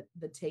like the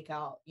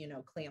takeout,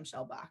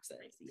 clamshell boxes.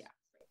 Right. Yeah.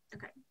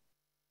 Okay.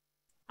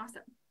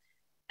 Awesome.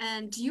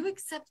 And do you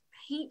accept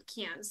paint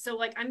cans? So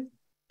like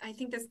I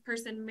think this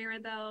person,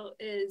 Maribel,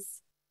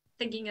 is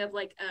thinking of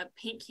like a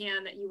paint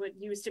can that you would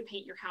use to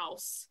paint your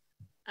house.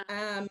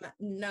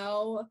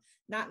 No,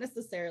 not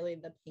necessarily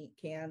the paint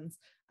cans.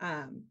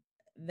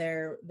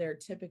 They're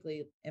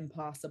typically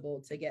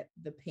impossible to get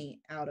the paint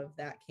out of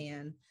that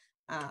can.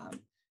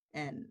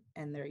 And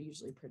they're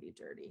usually pretty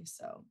dirty.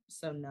 So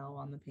no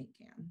on the paint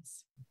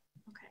cans.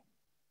 Okay.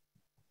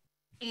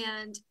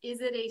 And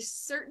is it a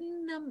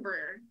certain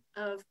number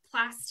of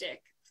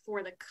plastic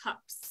for the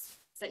cups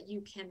that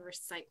you can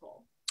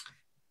recycle?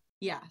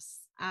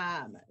 Yes.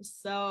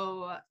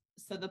 So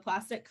the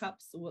plastic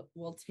cups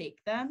will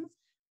take them.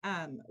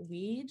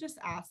 We just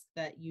ask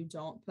that you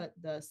don't put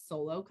the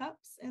solo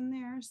cups in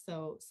there.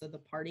 So the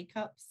party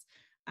cups,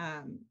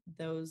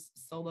 those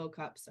solo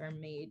cups are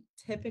made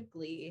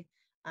typically,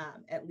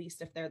 at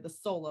least if they're the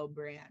Solo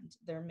brand,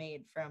 they're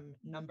made from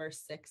number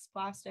 6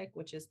 plastic,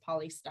 which is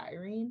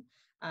polystyrene.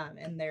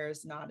 And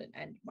there's not an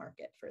end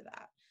market for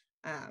that.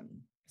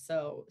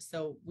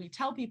 So we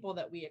tell people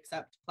that we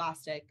accept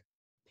plastic,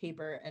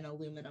 paper, and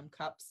aluminum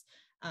cups.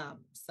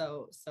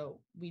 So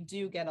we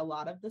do get a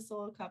lot of the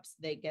Solo cups.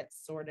 They get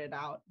sorted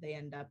out. They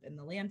end up in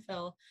the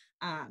landfill.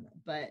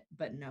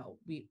 But no,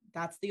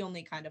 that's the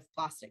only kind of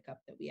plastic cup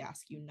that we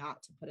ask you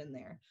not to put in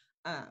there.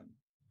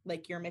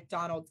 Like your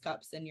McDonald's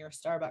cups and your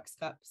Starbucks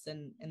cups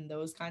and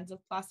those kinds of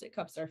plastic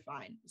cups are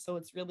fine. So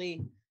it's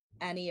really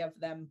any of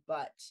them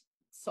but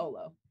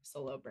Solo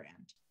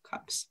brand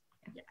cups.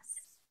 Yes.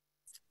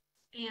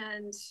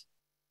 And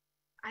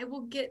I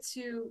will get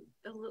to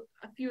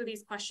a few of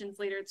these questions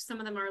later. Some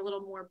of them are a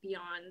little more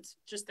beyond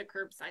just the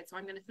curbside. So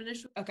I'm going to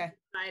finish with the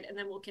curbside, and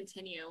then we'll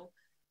continue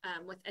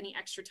with any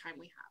extra time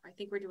we have. I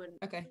think we're doing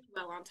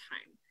well on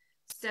time.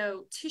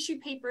 So tissue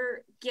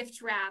paper,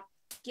 gift wrap,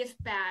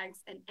 gift bags,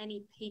 and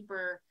any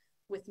paper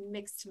with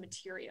mixed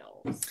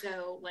materials.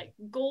 So like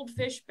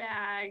goldfish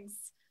bags,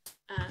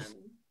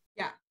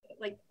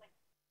 like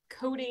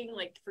coating,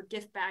 like for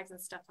gift bags and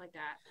stuff like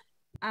that.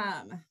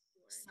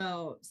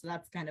 So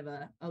that's kind of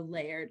a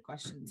layered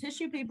question.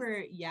 Tissue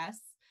paper, yes.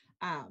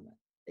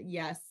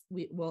 Yes,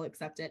 we will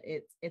accept it.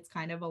 It's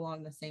kind of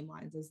along the same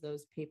lines as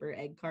those paper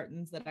egg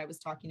cartons that I was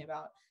talking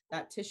about.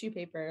 That tissue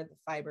paper, the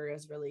fiber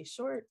is really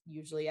short,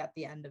 usually at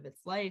the end of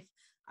its life.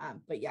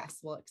 But yes,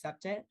 we'll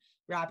accept it.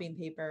 Wrapping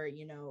paper,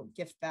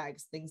 gift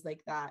bags, things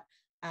like that.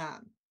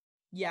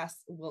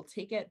 Yes, we'll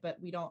take it, but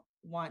we don't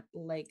want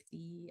like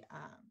the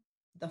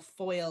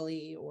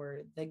foily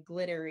or the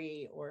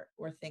glittery or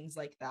things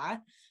like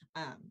that.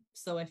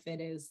 So if it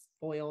is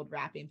foiled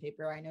wrapping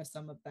paper, I know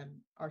some of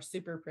them are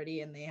super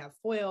pretty and they have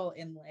foil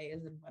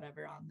inlays and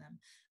whatever on them.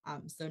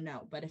 So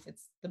no, but if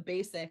it's the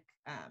basic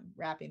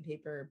wrapping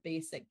paper,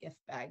 basic gift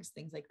bags,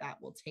 things like that,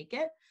 we'll take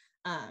it.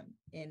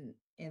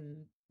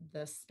 In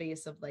the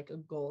space of like a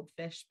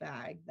goldfish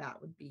bag,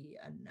 that would be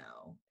a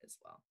no as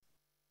well.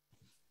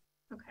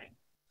 Okay.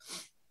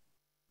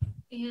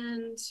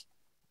 And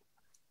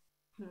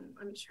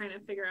I'm trying to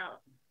figure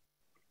out.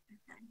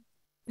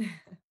 Okay.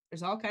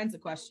 There's all kinds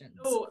of questions.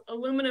 Oh,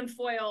 aluminum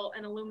foil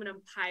and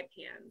aluminum pie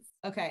pans.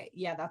 Okay.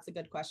 Yeah, that's a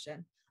good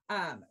question.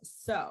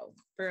 So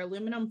for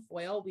aluminum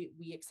foil,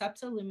 we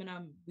accept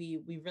aluminum.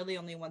 We really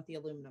only want the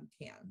aluminum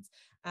cans.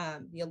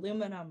 The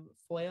aluminum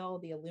foil,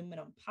 the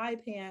aluminum pie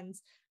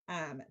pans,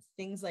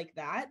 things like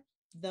that.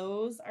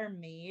 Those are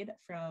made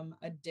from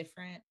a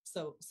different,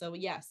 so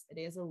yes, it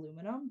is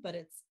aluminum, but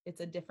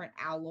it's a different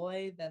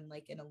alloy than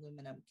like an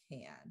aluminum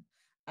can.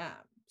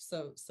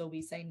 So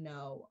we say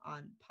no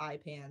on pie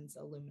pans,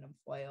 aluminum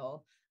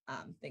foil,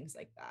 things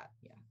like that.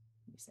 Yeah,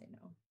 we say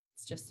no.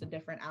 It's just a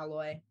different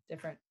alloy,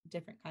 different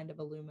kind of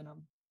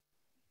aluminum.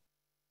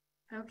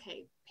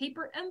 Okay,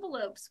 paper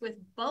envelopes with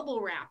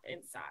bubble wrap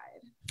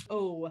inside.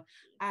 Oh,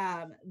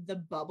 the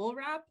bubble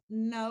wrap?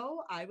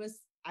 No, I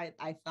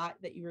thought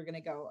that you were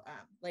gonna go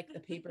like the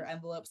paper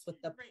envelopes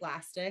with the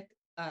plastic,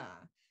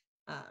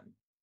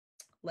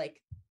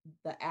 like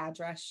the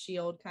address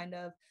shield kind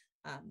of.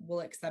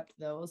 We'll accept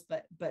those,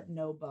 but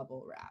no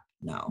bubble wrap.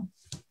 No.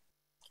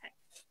 Okay.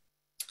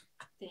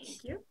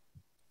 Thank you.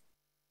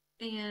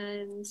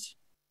 And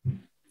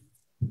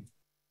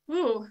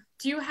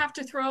do you have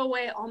to throw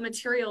away all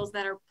materials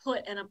that are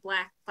put in a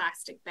black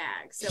plastic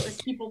bag? So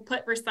if people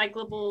put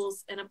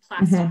recyclables in a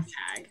plastic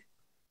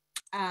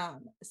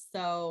bag.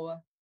 So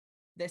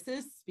this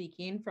is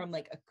speaking from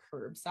like a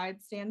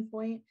curbside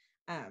standpoint.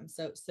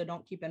 So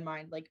don't keep in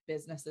mind like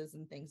businesses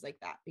and things like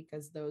that,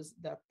 because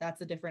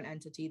that's a different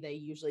entity. They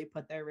usually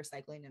put their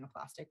recycling in a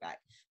plastic bag.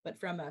 But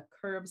from a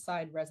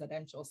curbside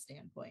residential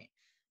standpoint,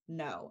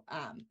 no.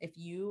 If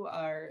you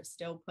are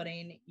still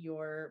putting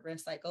your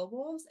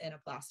recyclables in a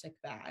plastic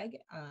bag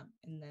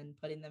and then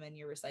putting them in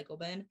your recycle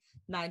bin,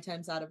 9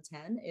 times out of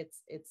 10,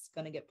 it's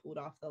going to get pulled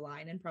off the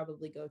line and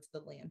probably go to the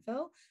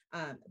landfill,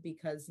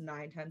 because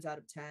 9 times out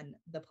of 10,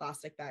 the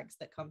plastic bags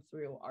that come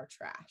through are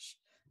trash.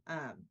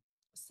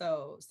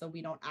 So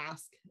we don't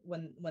ask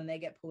when they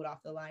get pulled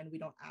off the line, we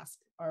don't ask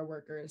our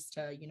workers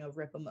to,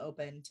 rip them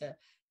open to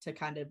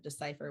kind of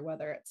decipher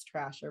whether it's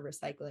trash or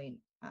recycling.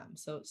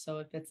 So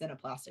if it's in a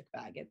plastic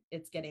bag,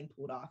 it's getting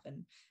pulled off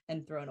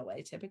and thrown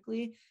away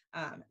typically.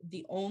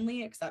 The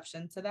only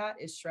exception to that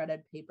is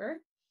shredded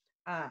paper.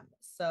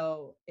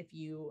 So if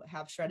you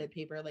have shredded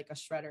paper, like a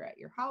shredder at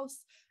your house,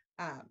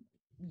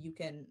 you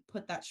can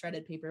put that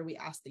shredded paper. We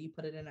ask that you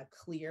put it in a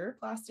clear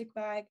plastic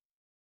bag.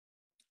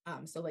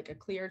 So like a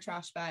clear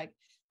trash bag,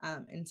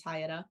 and tie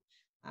it up.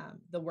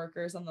 The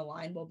workers on the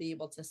line will be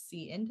able to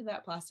see into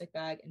that plastic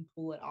bag and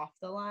pull it off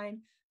the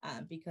line.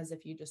 Because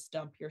if you just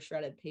dump your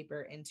shredded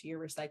paper into your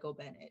recycle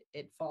bin,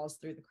 it falls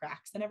through the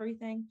cracks and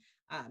everything.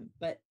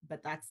 But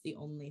that's the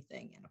only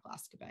thing in a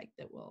plastic bag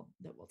that will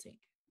take.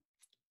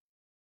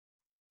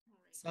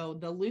 So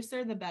the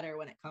looser, the better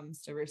when it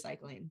comes to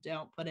recycling.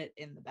 Don't put it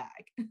in the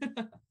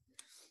bag.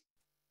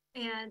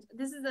 And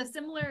this is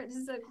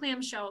a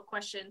clamshell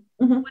question.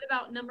 Mhm. What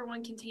about number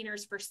one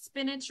containers for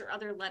spinach or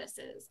other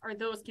lettuces? Are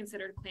those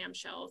considered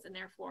clamshells and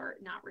therefore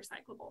not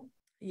recyclable?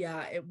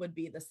 Yeah, it would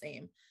be the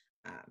same.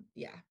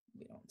 Yeah,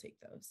 we don't take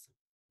those.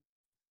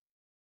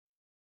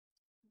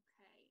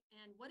 Okay.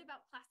 And what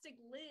about plastic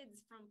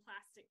lids from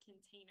plastic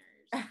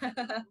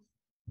containers?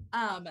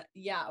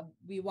 Yeah,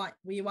 we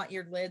want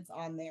your lids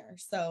on there.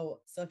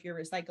 So if you're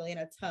recycling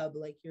a tub,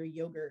 like your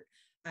yogurt,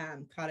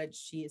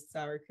 cottage cheese,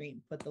 sour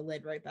cream, put the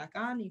lid right back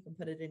on. You can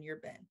put it in your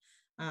bin.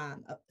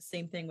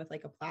 Same thing with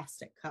like a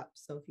plastic cup.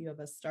 So if you have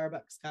a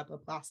Starbucks cup, a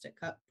plastic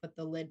cup, put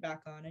the lid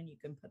back on and you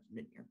can put it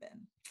in your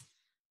bin.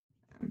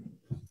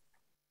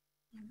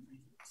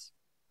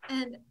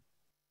 And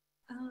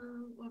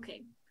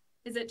okay,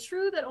 is it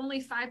true that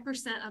only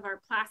 5% of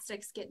our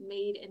plastics get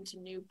made into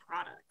new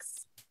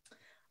products?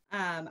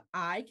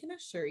 I can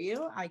assure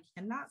you, I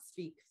cannot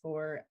speak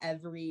for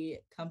every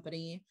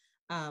company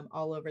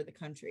all over the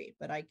country,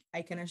 but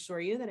I can assure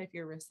you that if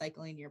you're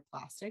recycling your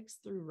plastics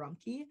through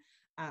Rumpke,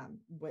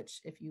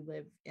 which if you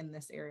live in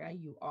this area,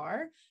 you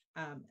are,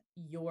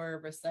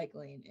 your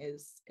recycling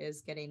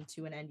is getting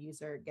to an end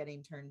user,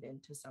 getting turned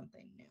into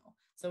something new.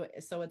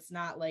 So it's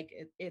not like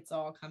it's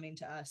all coming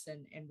to us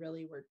and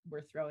really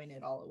we're throwing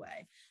it all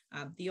away.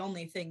 The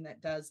only thing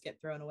that does get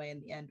thrown away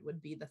in the end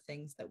would be the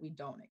things that we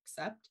don't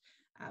accept.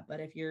 But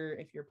if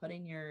you're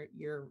putting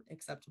your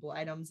acceptable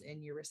items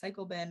in your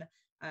recycle bin,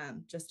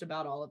 just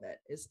about all of it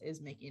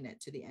is making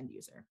it to the end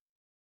user.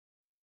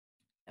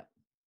 Yep.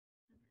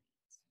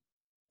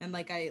 And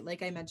like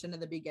I mentioned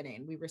in the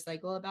beginning, we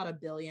recycle about 1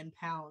 billion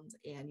pounds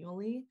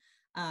annually.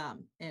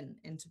 And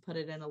to put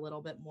it in a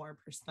little bit more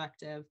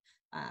perspective,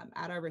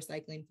 at our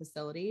recycling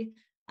facility,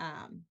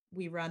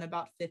 we run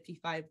about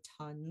 55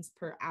 tons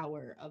per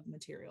hour of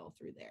material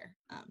through there.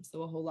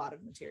 So a whole lot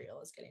of material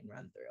is getting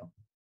run through.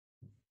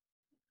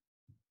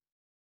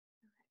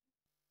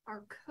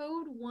 Are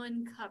Code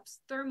 1 cups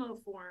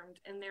thermoformed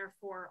and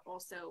therefore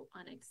also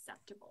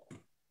unacceptable?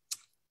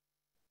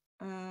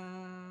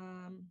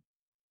 In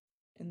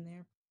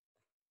their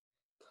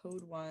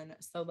Code 1,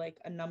 so like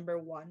a number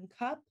 1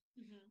 cup,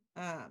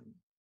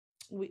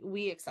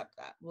 we accept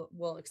that.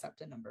 We'll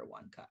accept a number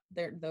 1 cup.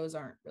 Those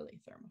aren't really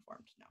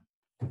thermoformed,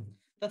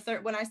 no.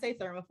 When I say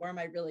thermoform,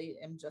 I really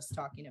am just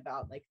talking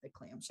about like the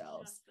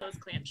clamshells. Just those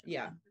clamshells.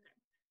 Yeah.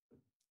 Okay.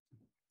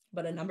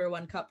 But a number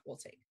 1 cup we'll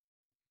take.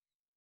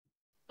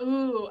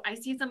 Ooh, I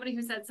see somebody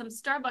who said some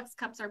Starbucks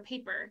cups are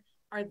paper.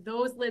 Are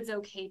those lids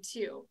okay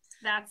too?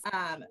 That's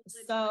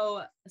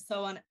so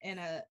in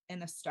a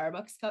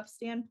Starbucks cup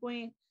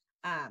standpoint,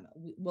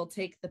 we'll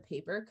take the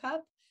paper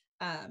cup,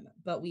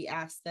 but we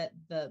ask that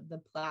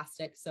the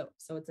plastic, so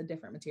it's a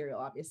different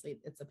material. Obviously,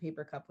 it's a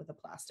paper cup with a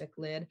plastic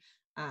lid.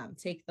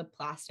 Take the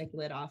plastic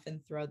lid off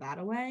and throw that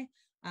away.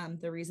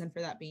 The reason for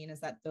that being is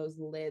that those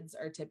lids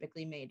are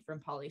typically made from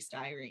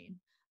polystyrene.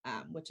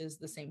 Which is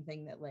the same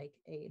thing that like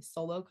a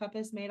Solo cup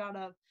is made out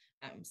of.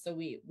 So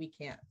we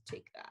can't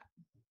take that.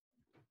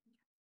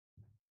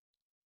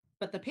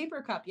 But the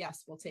paper cup,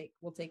 yes, we'll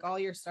take all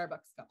your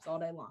Starbucks cups all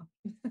day long.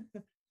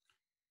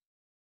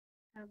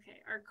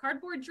 Okay. Are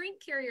cardboard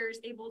drink carriers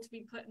able to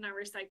be put in our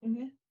recycle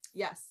bin?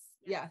 Yes.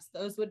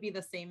 Those would be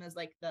the same as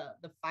like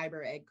the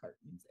fiber egg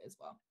cartons as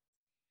well.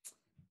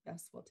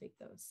 Yes, we'll take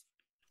those.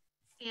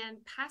 And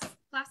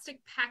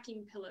plastic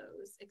packing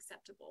pillows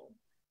acceptable?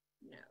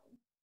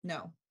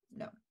 No.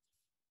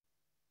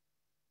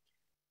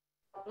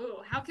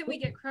 Oh, how can we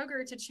get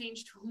Kroger to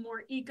change to a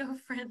more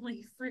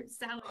eco-friendly fruit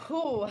salad?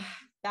 Oh,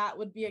 that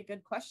would be a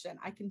good question.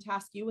 I can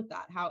task you with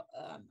that. How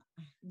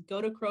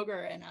go to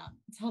Kroger and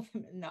tell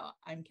them. No,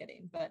 I'm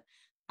kidding. But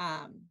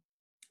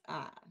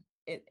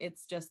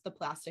it's just the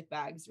plastic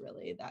bags,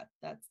 really.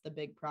 That's the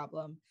big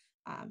problem.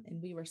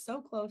 And we were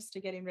so close to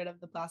getting rid of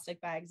the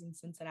plastic bags in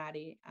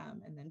Cincinnati,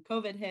 and then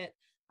COVID hit,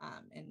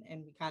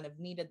 and we kind of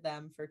needed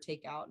them for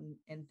takeout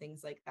and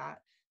things like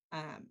that.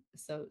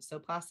 So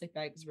plastic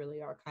bags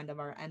really are kind of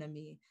our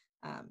enemy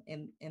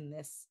in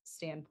this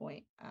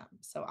standpoint.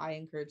 So I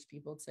encourage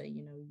people to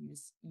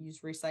use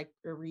recycle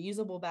or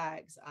reusable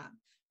bags,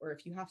 or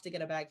if you have to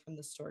get a bag from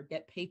the store,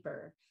 get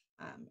paper,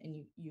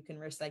 and you can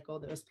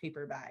recycle those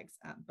paper bags.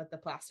 But the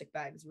plastic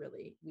bags,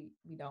 really,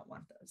 we don't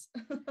want those.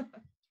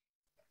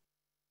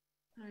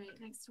 All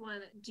right, next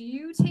one. Do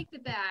you take the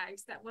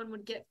bags that one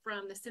would get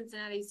from the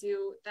Cincinnati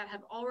Zoo that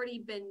have already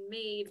been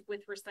made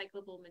with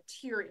recyclable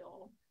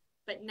material,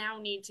 but now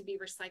need to be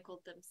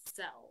recycled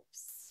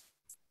themselves?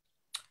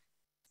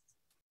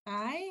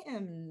 I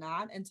am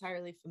not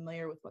entirely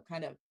familiar with what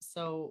kind of,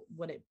 so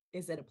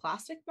is it a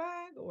plastic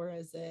bag or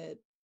is it?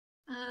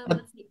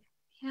 Let's see.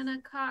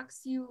 Hannah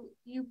Cox, you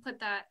put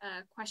that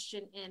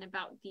question in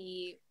about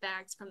the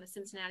bags from the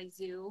Cincinnati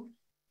Zoo.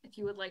 If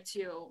you would like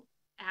to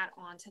add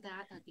on to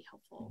that, that'd be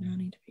helpful. No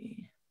need to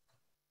be.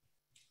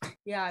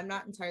 Yeah, I'm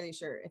not entirely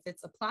sure. If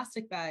it's a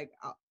plastic bag,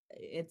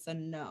 it's a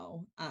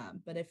no.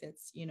 But if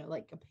it's,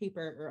 like a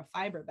paper or a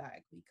fiber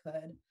bag, we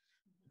could.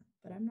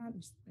 But I'm not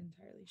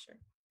entirely sure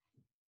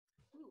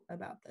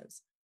about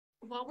those.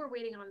 While we're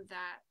waiting on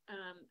that,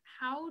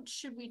 how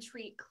should we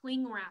treat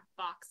cling wrap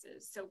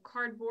boxes? So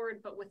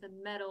cardboard, but with a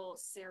metal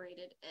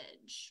serrated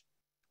edge.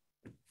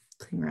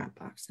 Cling wrap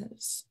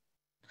boxes.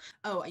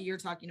 Oh, you're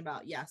talking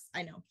about, yes,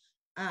 I know.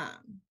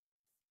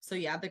 So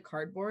yeah, the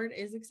cardboard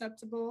is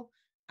acceptable.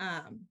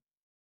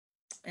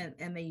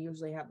 And they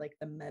usually have like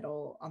the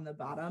metal on the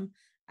bottom.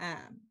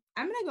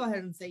 I'm gonna go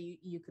ahead and say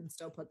you can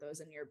still put those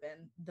in your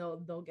bin.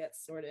 They'll get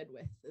sorted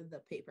with the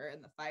paper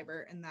and the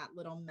fiber, and that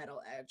little metal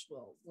edge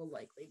will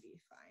likely be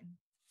fine.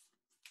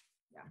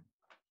 Yeah.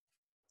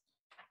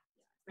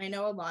 I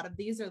know a lot of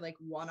these are like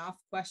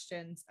one-off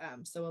questions.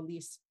 So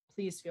Elise,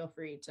 please feel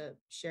free to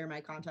share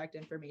my contact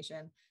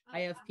information.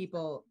 I have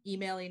people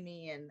emailing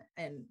me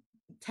and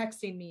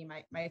texting me.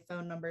 My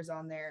phone number's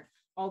on there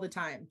all the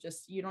time.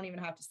 Just, you don't even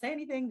have to say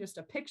anything, just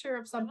a picture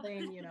of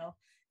something,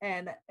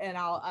 and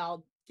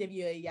I'll give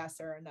you a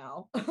yes or a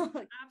no.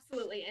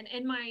 Absolutely. And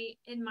in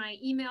my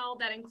email,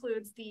 that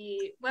includes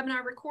the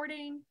webinar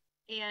recording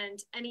and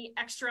any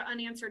extra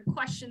unanswered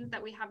questions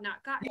that we have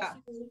not gotten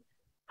to.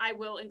 I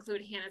will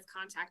include Hannah's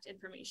contact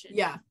information.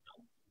 Yeah.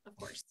 Of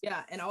course.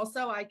 Yeah. And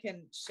also I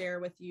can share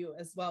with you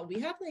as well. We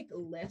have like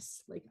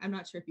lists, like, I'm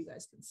not sure if you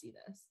guys can see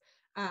this,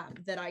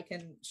 that I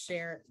can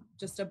share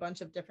just a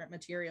bunch of different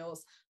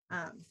materials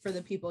for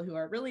the people who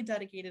are really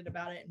dedicated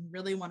about it and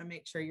really want to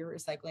make sure you're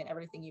recycling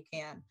everything you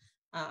can,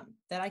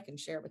 that I can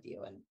share with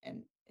you.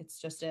 And it's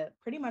just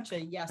pretty much a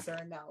yes or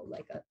a no,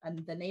 like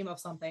the name of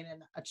something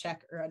and a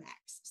check or an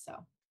X.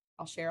 So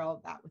I'll share all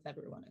of that with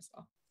everyone as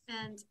well.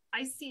 And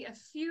I see a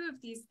few of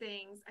these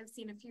things. I've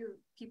seen a few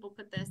people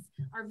put this,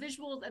 are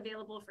visuals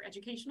available for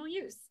educational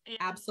use. And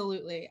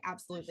absolutely.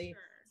 Sure.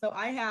 So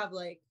I have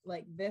like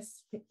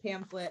this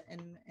pamphlet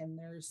and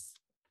there's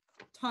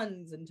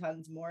tons and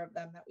tons more of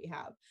them that we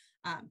have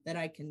that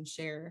I can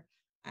share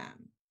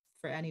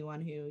for anyone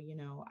who,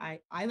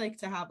 I like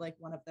to have like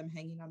one of them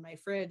hanging on my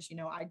fridge.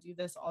 I do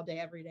this all day,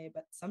 every day,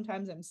 but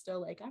sometimes I'm still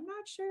like, I'm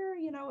not sure,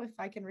 if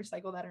I can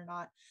recycle that or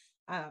not.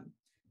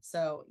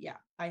 So yeah,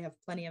 I have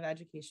plenty of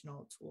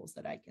educational tools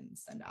that I can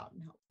send out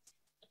and help.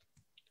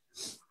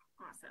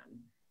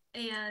 Awesome.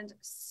 And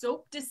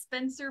soap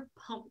dispenser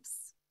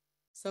pumps.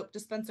 Soap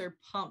dispenser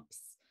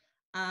pumps.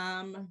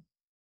 I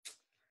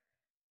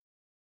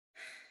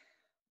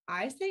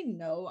say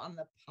no on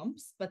the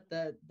pumps, but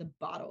the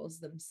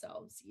bottles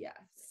themselves,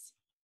 yes.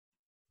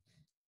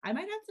 I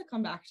might have to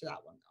come back to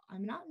that one though.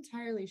 I'm not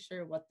entirely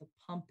sure what the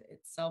pump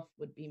itself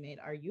would be made.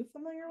 Are you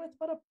familiar with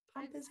what a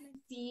pump is made?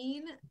 I've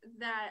seen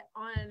that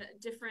on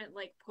different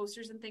like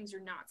posters and things,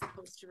 you're not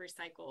supposed to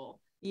recycle.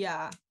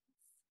 Yeah.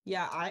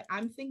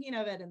 I'm thinking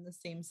of it in the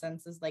same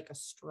sense as like a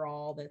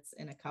straw that's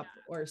in a cup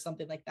or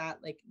something like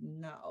that. Like,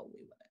 no, we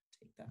wouldn't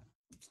take that.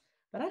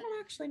 But I don't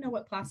actually know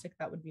what plastic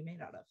that would be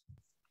made out of.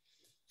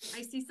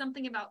 I see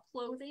something about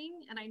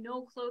clothing, and I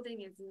know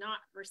clothing is not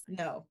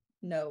recyclable.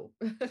 No.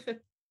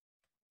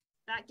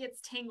 That gets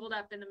tangled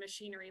up in the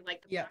machinery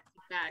like the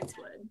plastic bags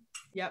would.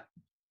 Yep.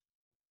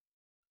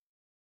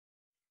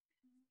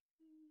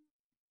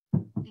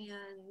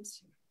 And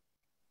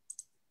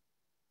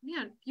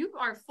man, you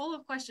are full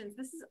of questions.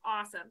 This is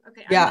awesome.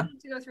 Okay, yeah. I'm going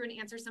to go through and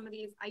answer some of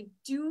these. I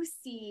do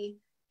see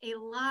a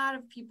lot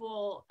of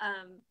people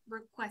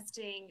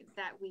requesting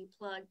that we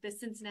plug the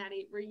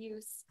Cincinnati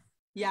Reuse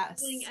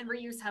and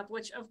Reuse Hub,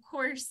 which of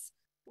course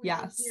we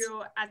will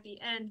do at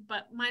the end,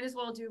 but might as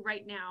well do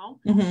right now.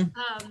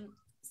 Mm-hmm.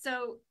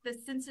 So the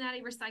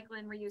Cincinnati Recycle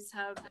and Reuse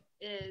Hub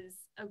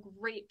is a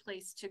great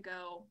place to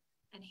go.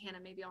 And Hannah,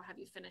 maybe I'll have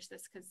you finish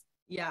this because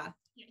you can't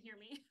hear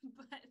me.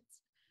 But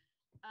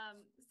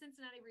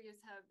Cincinnati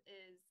Reuse Hub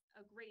is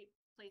a great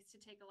place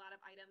to take a lot of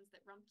items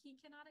that Rumpke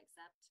cannot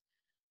accept.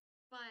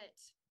 But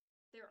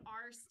there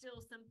are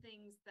still some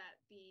things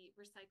that the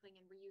Recycling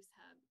and Reuse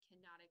Hub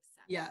cannot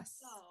accept. Yes.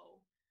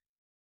 So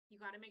you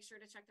got to make sure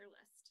to check their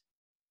list.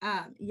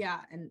 And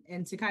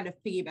to kind of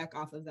piggyback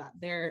off of that,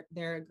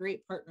 they're a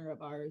great partner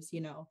of ours.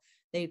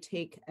 They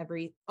take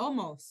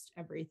almost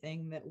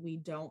everything that we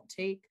don't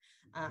take,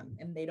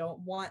 and they don't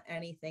want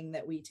anything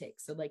that we take.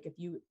 So like if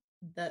you,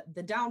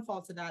 the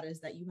downfall to that is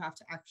that you have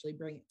to actually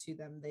bring it to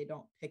them. They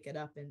don't pick it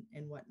up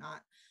and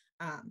whatnot.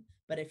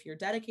 But if you're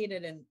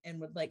dedicated and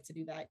would like to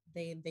do that,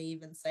 they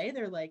even say,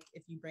 they're like,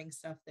 if you bring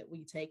stuff that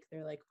we take,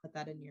 they're like, put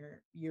that in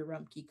your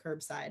Rumpke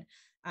curbside.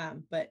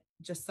 But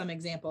just some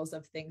examples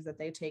of things that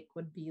they take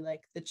would be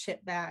like the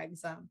chip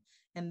bags,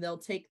 and they'll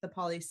take the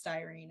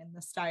polystyrene and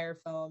the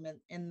styrofoam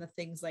and the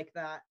things like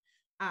that.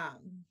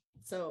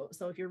 So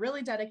if you're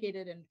really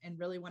dedicated and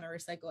really want to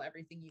recycle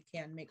everything you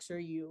can, make sure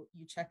you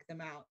check them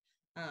out.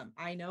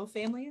 I know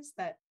families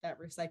that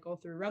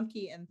recycle through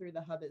Rumpke and through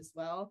the hub as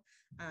well,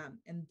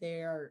 and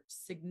they're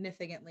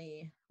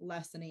significantly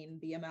lessening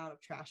the amount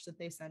of trash that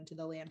they send to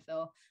the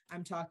landfill.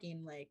 I'm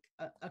talking like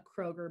a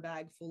Kroger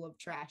bag full of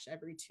trash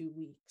every 2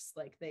 weeks.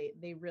 Like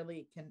they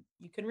really can.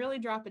 You can really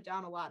drop it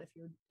down a lot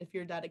if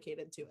you're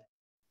dedicated to it.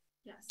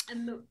 Yes,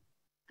 and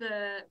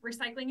the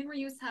recycling and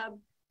reuse hub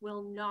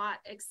will not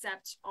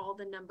accept all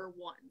the number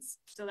ones.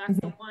 So that's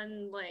the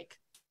one, like,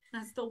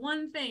 that's the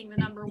one thing, the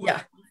number one.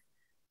 Yeah.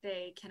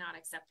 They cannot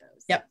accept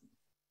those. Yep.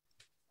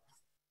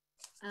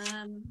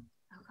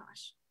 Oh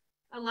gosh.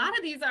 A lot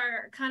of these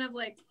are kind of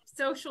like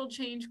social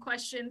change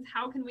questions.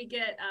 How can we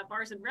get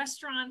bars and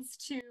restaurants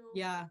to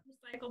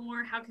recycle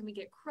more? How can we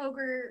get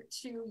Kroger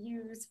to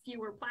use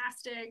fewer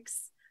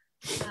plastics?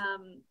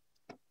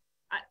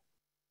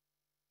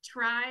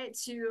 Try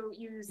to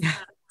use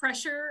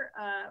pressure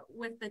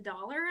with the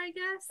dollar, I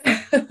guess,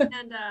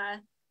 and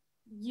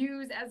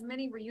use as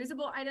many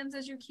reusable items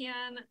as you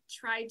can.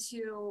 Try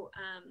to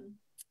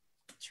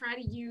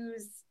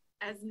use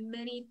as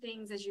many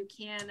things as you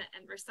can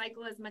and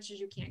recycle as much as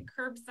you can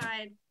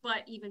curbside,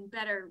 but even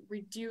better,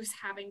 reduce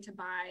having to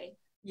buy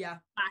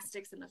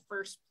plastics in the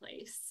first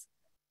place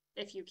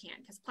if you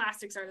can, because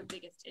plastics are the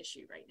biggest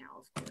issue right now,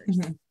 of course.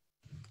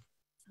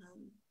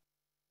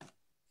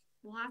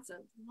 Lots of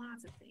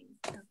things.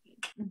 Okay.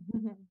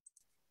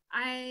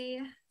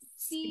 I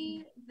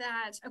see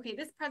that, okay,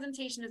 this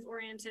presentation is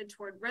oriented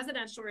toward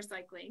residential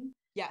recycling.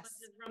 Yes. But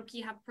does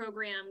Rumpke have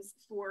programs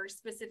for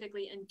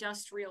specifically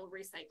industrial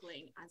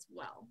recycling as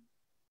well?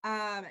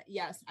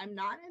 Yes, I'm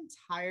not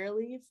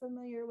entirely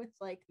familiar with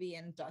like the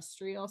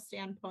industrial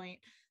standpoint.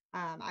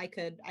 I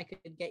could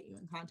get you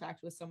in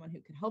contact with someone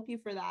who could help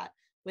you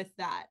with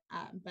that.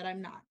 But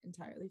I'm not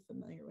entirely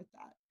familiar with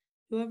that.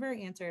 Whoever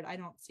answered, I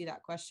don't see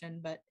that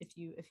question, but if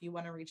you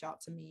want to reach out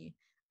to me,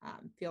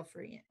 feel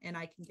free, and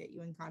I can get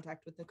you in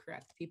contact with the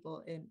correct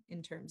people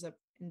in terms of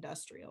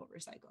industrial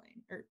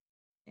recycling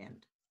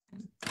and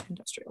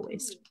industrial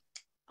waste.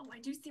 Oh, I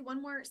do see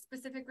one more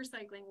specific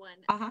recycling one.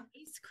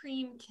 Ice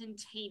cream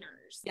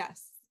containers.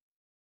 Yes.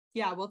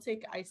 Yeah, we'll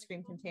take ice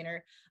cream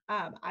container.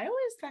 I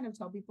always kind of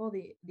tell people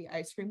the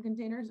ice cream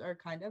containers are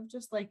kind of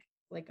just like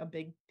a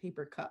big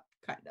paper cup,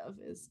 kind of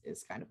is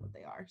kind of what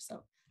they are.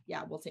 So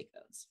yeah, we'll take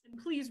those.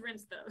 And please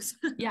rinse those.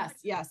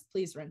 Yes,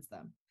 please rinse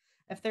them.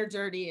 If they're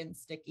dirty and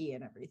sticky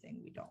and everything,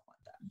 we don't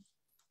want them.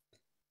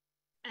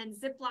 And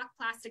Ziploc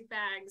plastic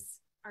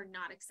bags are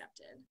not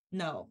accepted.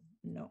 No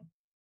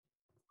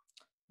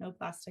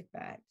plastic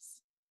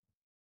bags.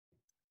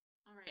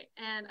 All right.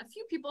 And a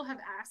few people have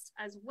asked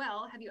as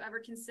well, have you ever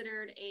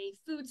considered a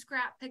food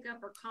scrap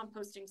pickup or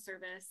composting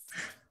service?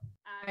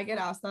 I get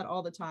asked that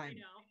all the time.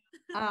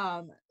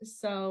 I know.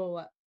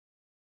 So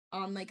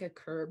on like a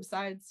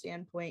curbside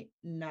standpoint,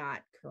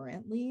 not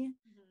currently.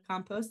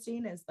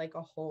 Composting is like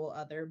a whole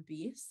other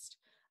beast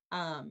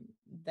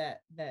that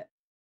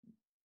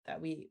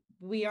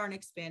we aren't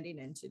expanding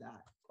into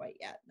that quite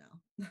yet.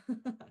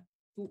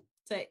 No.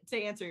 to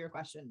answer your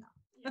question,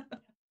 no.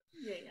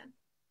 Yeah.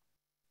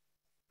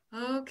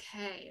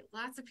 Okay,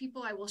 lots of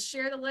people. I will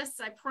share the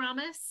lists, I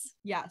promise.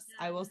 Yes,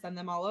 I will send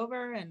them all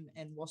over and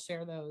we'll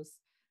share those.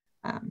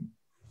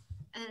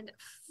 And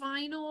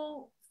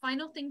final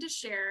thing to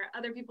share,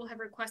 other people have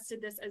requested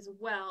this as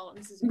well, and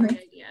this is a great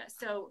idea.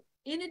 So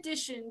in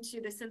addition to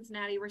the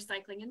Cincinnati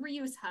Recycling and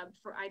Reuse Hub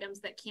for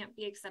items that can't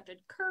be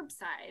accepted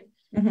curbside,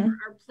 there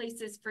are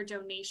places for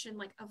donation.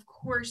 Like, of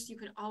course, you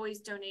can always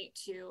donate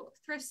to a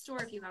thrift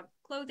store if you have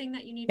clothing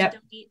that you need to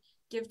donate.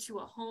 Give to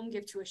a home,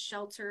 give to a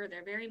shelter.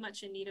 They're very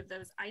much in need of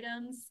those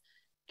items.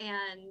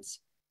 And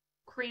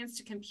Crayons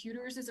to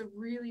Computers is a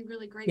really,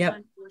 really great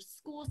one for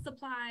school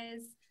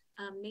supplies.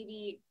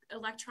 Maybe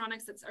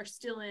electronics that are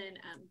still in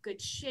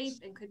good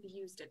shape and could be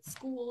used at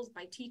schools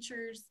by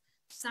teachers,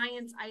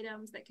 science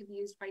items that could be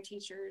used by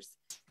teachers,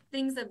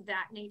 things of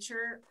that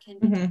nature can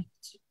be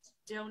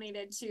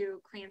donated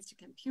to Crayons to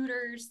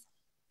Computers.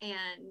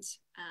 And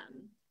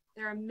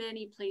there are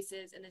many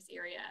places in this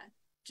area.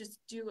 Just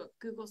do a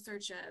Google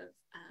search of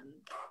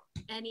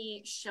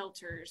any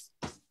shelters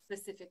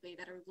specifically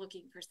that are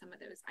looking for some of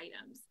those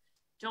items.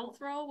 Don't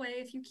throw away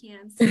if you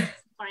can. So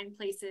find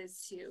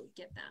places to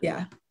get them.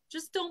 Yeah.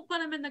 Just don't put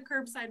them in the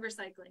curbside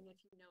recycling if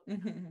you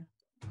know.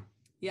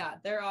 Yeah,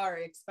 there are,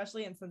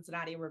 especially in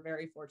Cincinnati, we're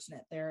very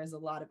fortunate. There is a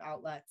lot of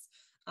outlets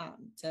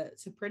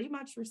to pretty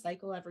much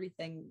recycle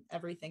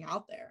everything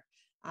out there.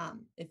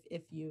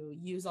 If you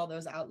use all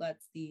those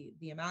outlets,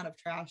 the amount of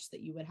trash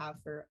that you would have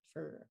for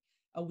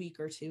a week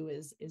or two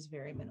is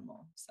very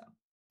minimal. So.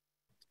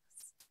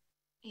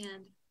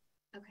 And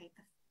okay,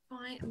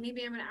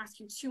 maybe I'm going to ask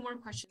you two more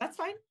questions. That's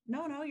fine.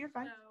 No, you're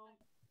fine. So,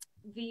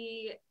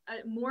 the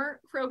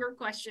more Kroger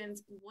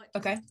questions. What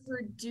does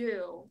Kroger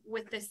do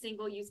with the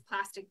single-use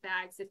plastic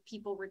bags if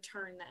people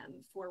return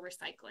them for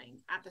recycling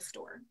at the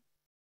store?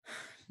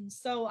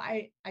 So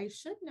I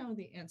should know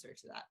the answer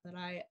to that, but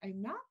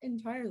I'm not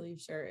entirely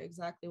sure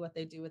exactly what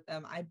they do with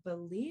them. I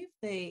believe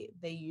they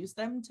use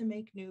them to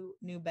make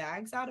new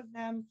bags out of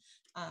them.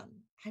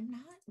 I'm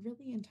not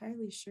really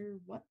entirely sure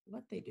what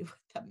they do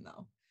with them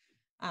though.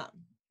 Um,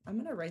 I'm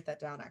gonna write that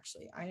down.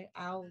 Actually,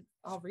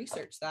 I'll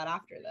research that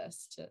after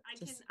this.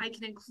 I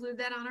can include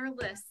that on our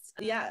list.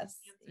 Yes.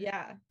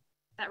 Yeah.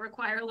 That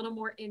require a little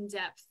more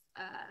in-depth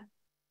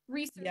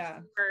research,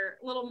 or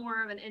a little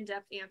more of an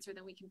in-depth answer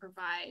than we can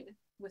provide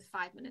with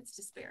 5 minutes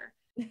to spare.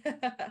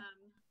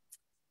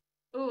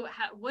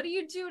 What do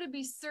you do to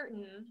be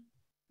certain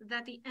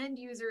that the end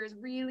user is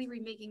really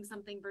remaking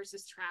something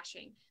versus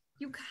trashing?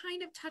 You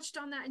kind of touched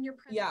on that in your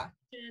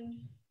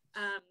presentation.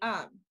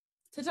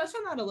 To touch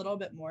on that a little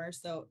bit more,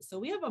 so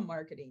we have a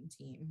marketing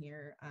team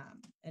here,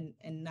 and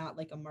not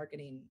like a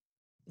marketing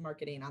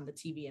on the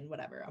TV and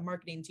whatever, a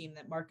marketing team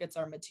that markets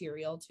our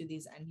material to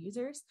these end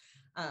users.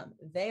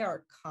 They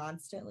are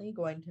constantly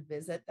going to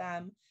visit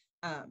them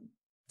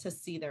to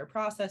see their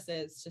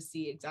processes, to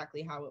see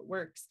exactly how it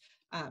works,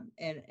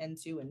 and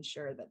to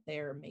ensure that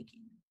they're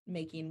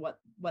making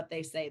what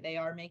they say they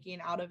are making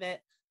out of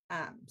it.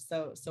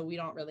 So we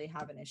don't really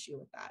have an issue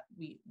with that.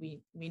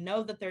 We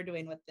know that they're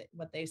doing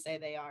what they say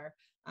they are,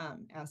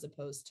 as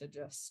opposed to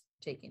just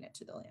taking it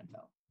to the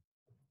landfill.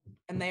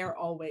 And they are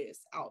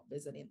always out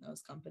visiting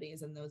those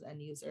companies and those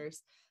end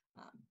users.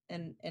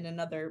 And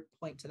another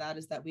point to that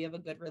is that we have a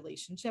good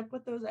relationship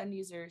with those end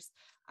users.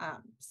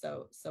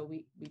 So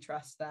we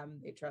trust them,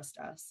 they trust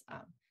us.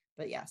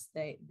 But yes,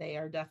 they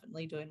are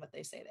definitely doing what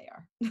they say they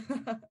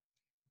are.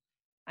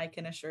 I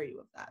can assure you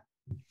of that.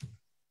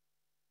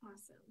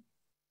 Awesome.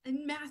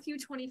 And Matthew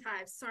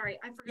 25, sorry,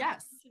 I forgot.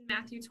 Yes.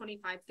 Matthew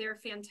 25, they're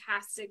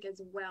fantastic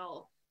as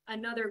well.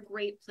 Another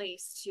great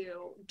place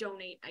to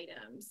donate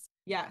items.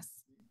 Yes.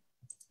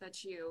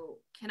 That you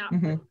cannot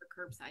put in the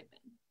curbside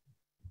bin.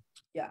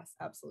 Yes,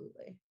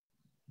 absolutely.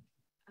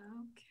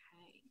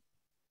 Okay.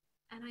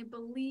 And I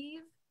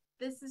believe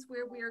this is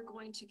where we are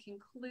going to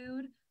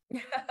conclude.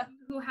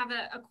 Who have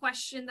a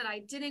question that I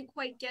didn't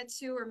quite get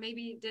to, or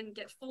maybe didn't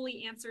get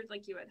fully answered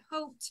like you had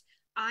hoped,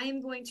 I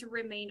am going to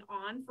remain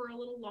on for a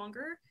little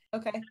longer.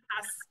 Okay.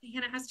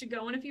 Hannah has to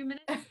go in a few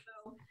minutes,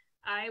 so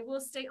I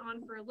will stay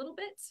on for a little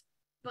bit.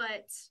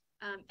 But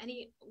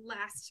any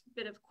last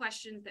bit of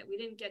questions that we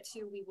didn't get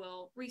to, we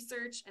will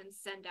research and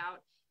send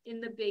out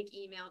in the big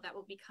email that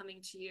will be coming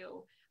to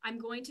you. I'm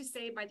going to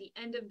say by the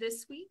end of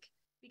this week,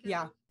 because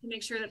to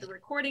make sure that the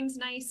recording's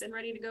nice and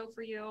ready to go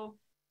for you,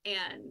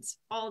 and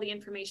all the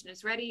information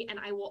is ready. And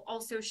I will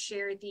also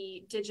share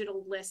the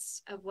digital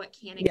list of what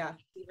can and can't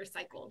be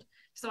recycled.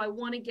 So I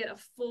want to get a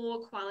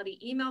full quality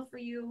email for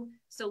you.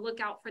 So look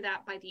out for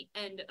that by the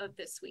end of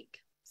this week.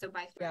 So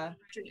by Friday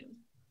afternoon.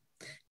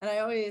 And I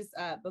always,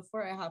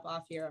 before I hop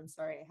off here, I'm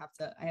sorry,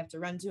 I have to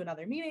run to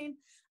another meeting.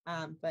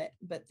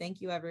 But thank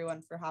you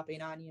everyone for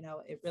hopping on. You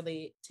know, it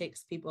really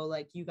takes people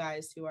like you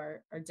guys who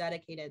are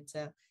dedicated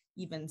to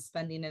even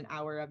spending an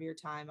hour of your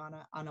time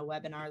on a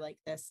webinar like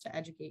this to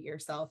educate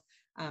yourself,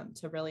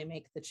 to really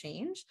make the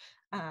change.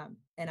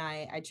 And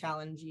I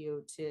challenge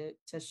you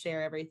to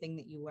share everything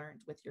that you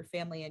learned with your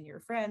family and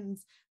your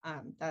friends.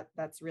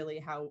 That's really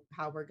how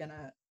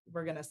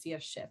we're gonna see a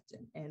shift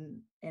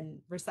in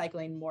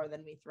recycling more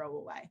than we throw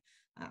away.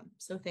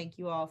 So thank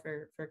you all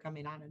for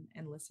coming on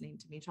and listening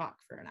to me talk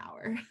for an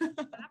hour.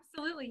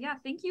 Absolutely. Yeah.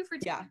 Thank you for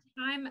taking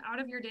time out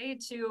of your day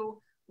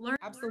to learn.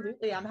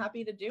 Absolutely. I'm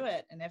happy to do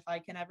it. And if I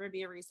can ever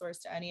be a resource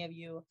to any of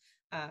you,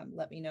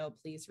 let me know.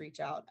 Please reach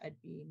out. I'd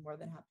be more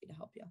than happy to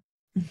help you.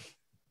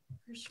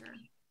 For sure.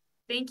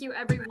 Thank you,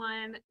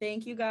 everyone.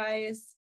 Thank you, guys.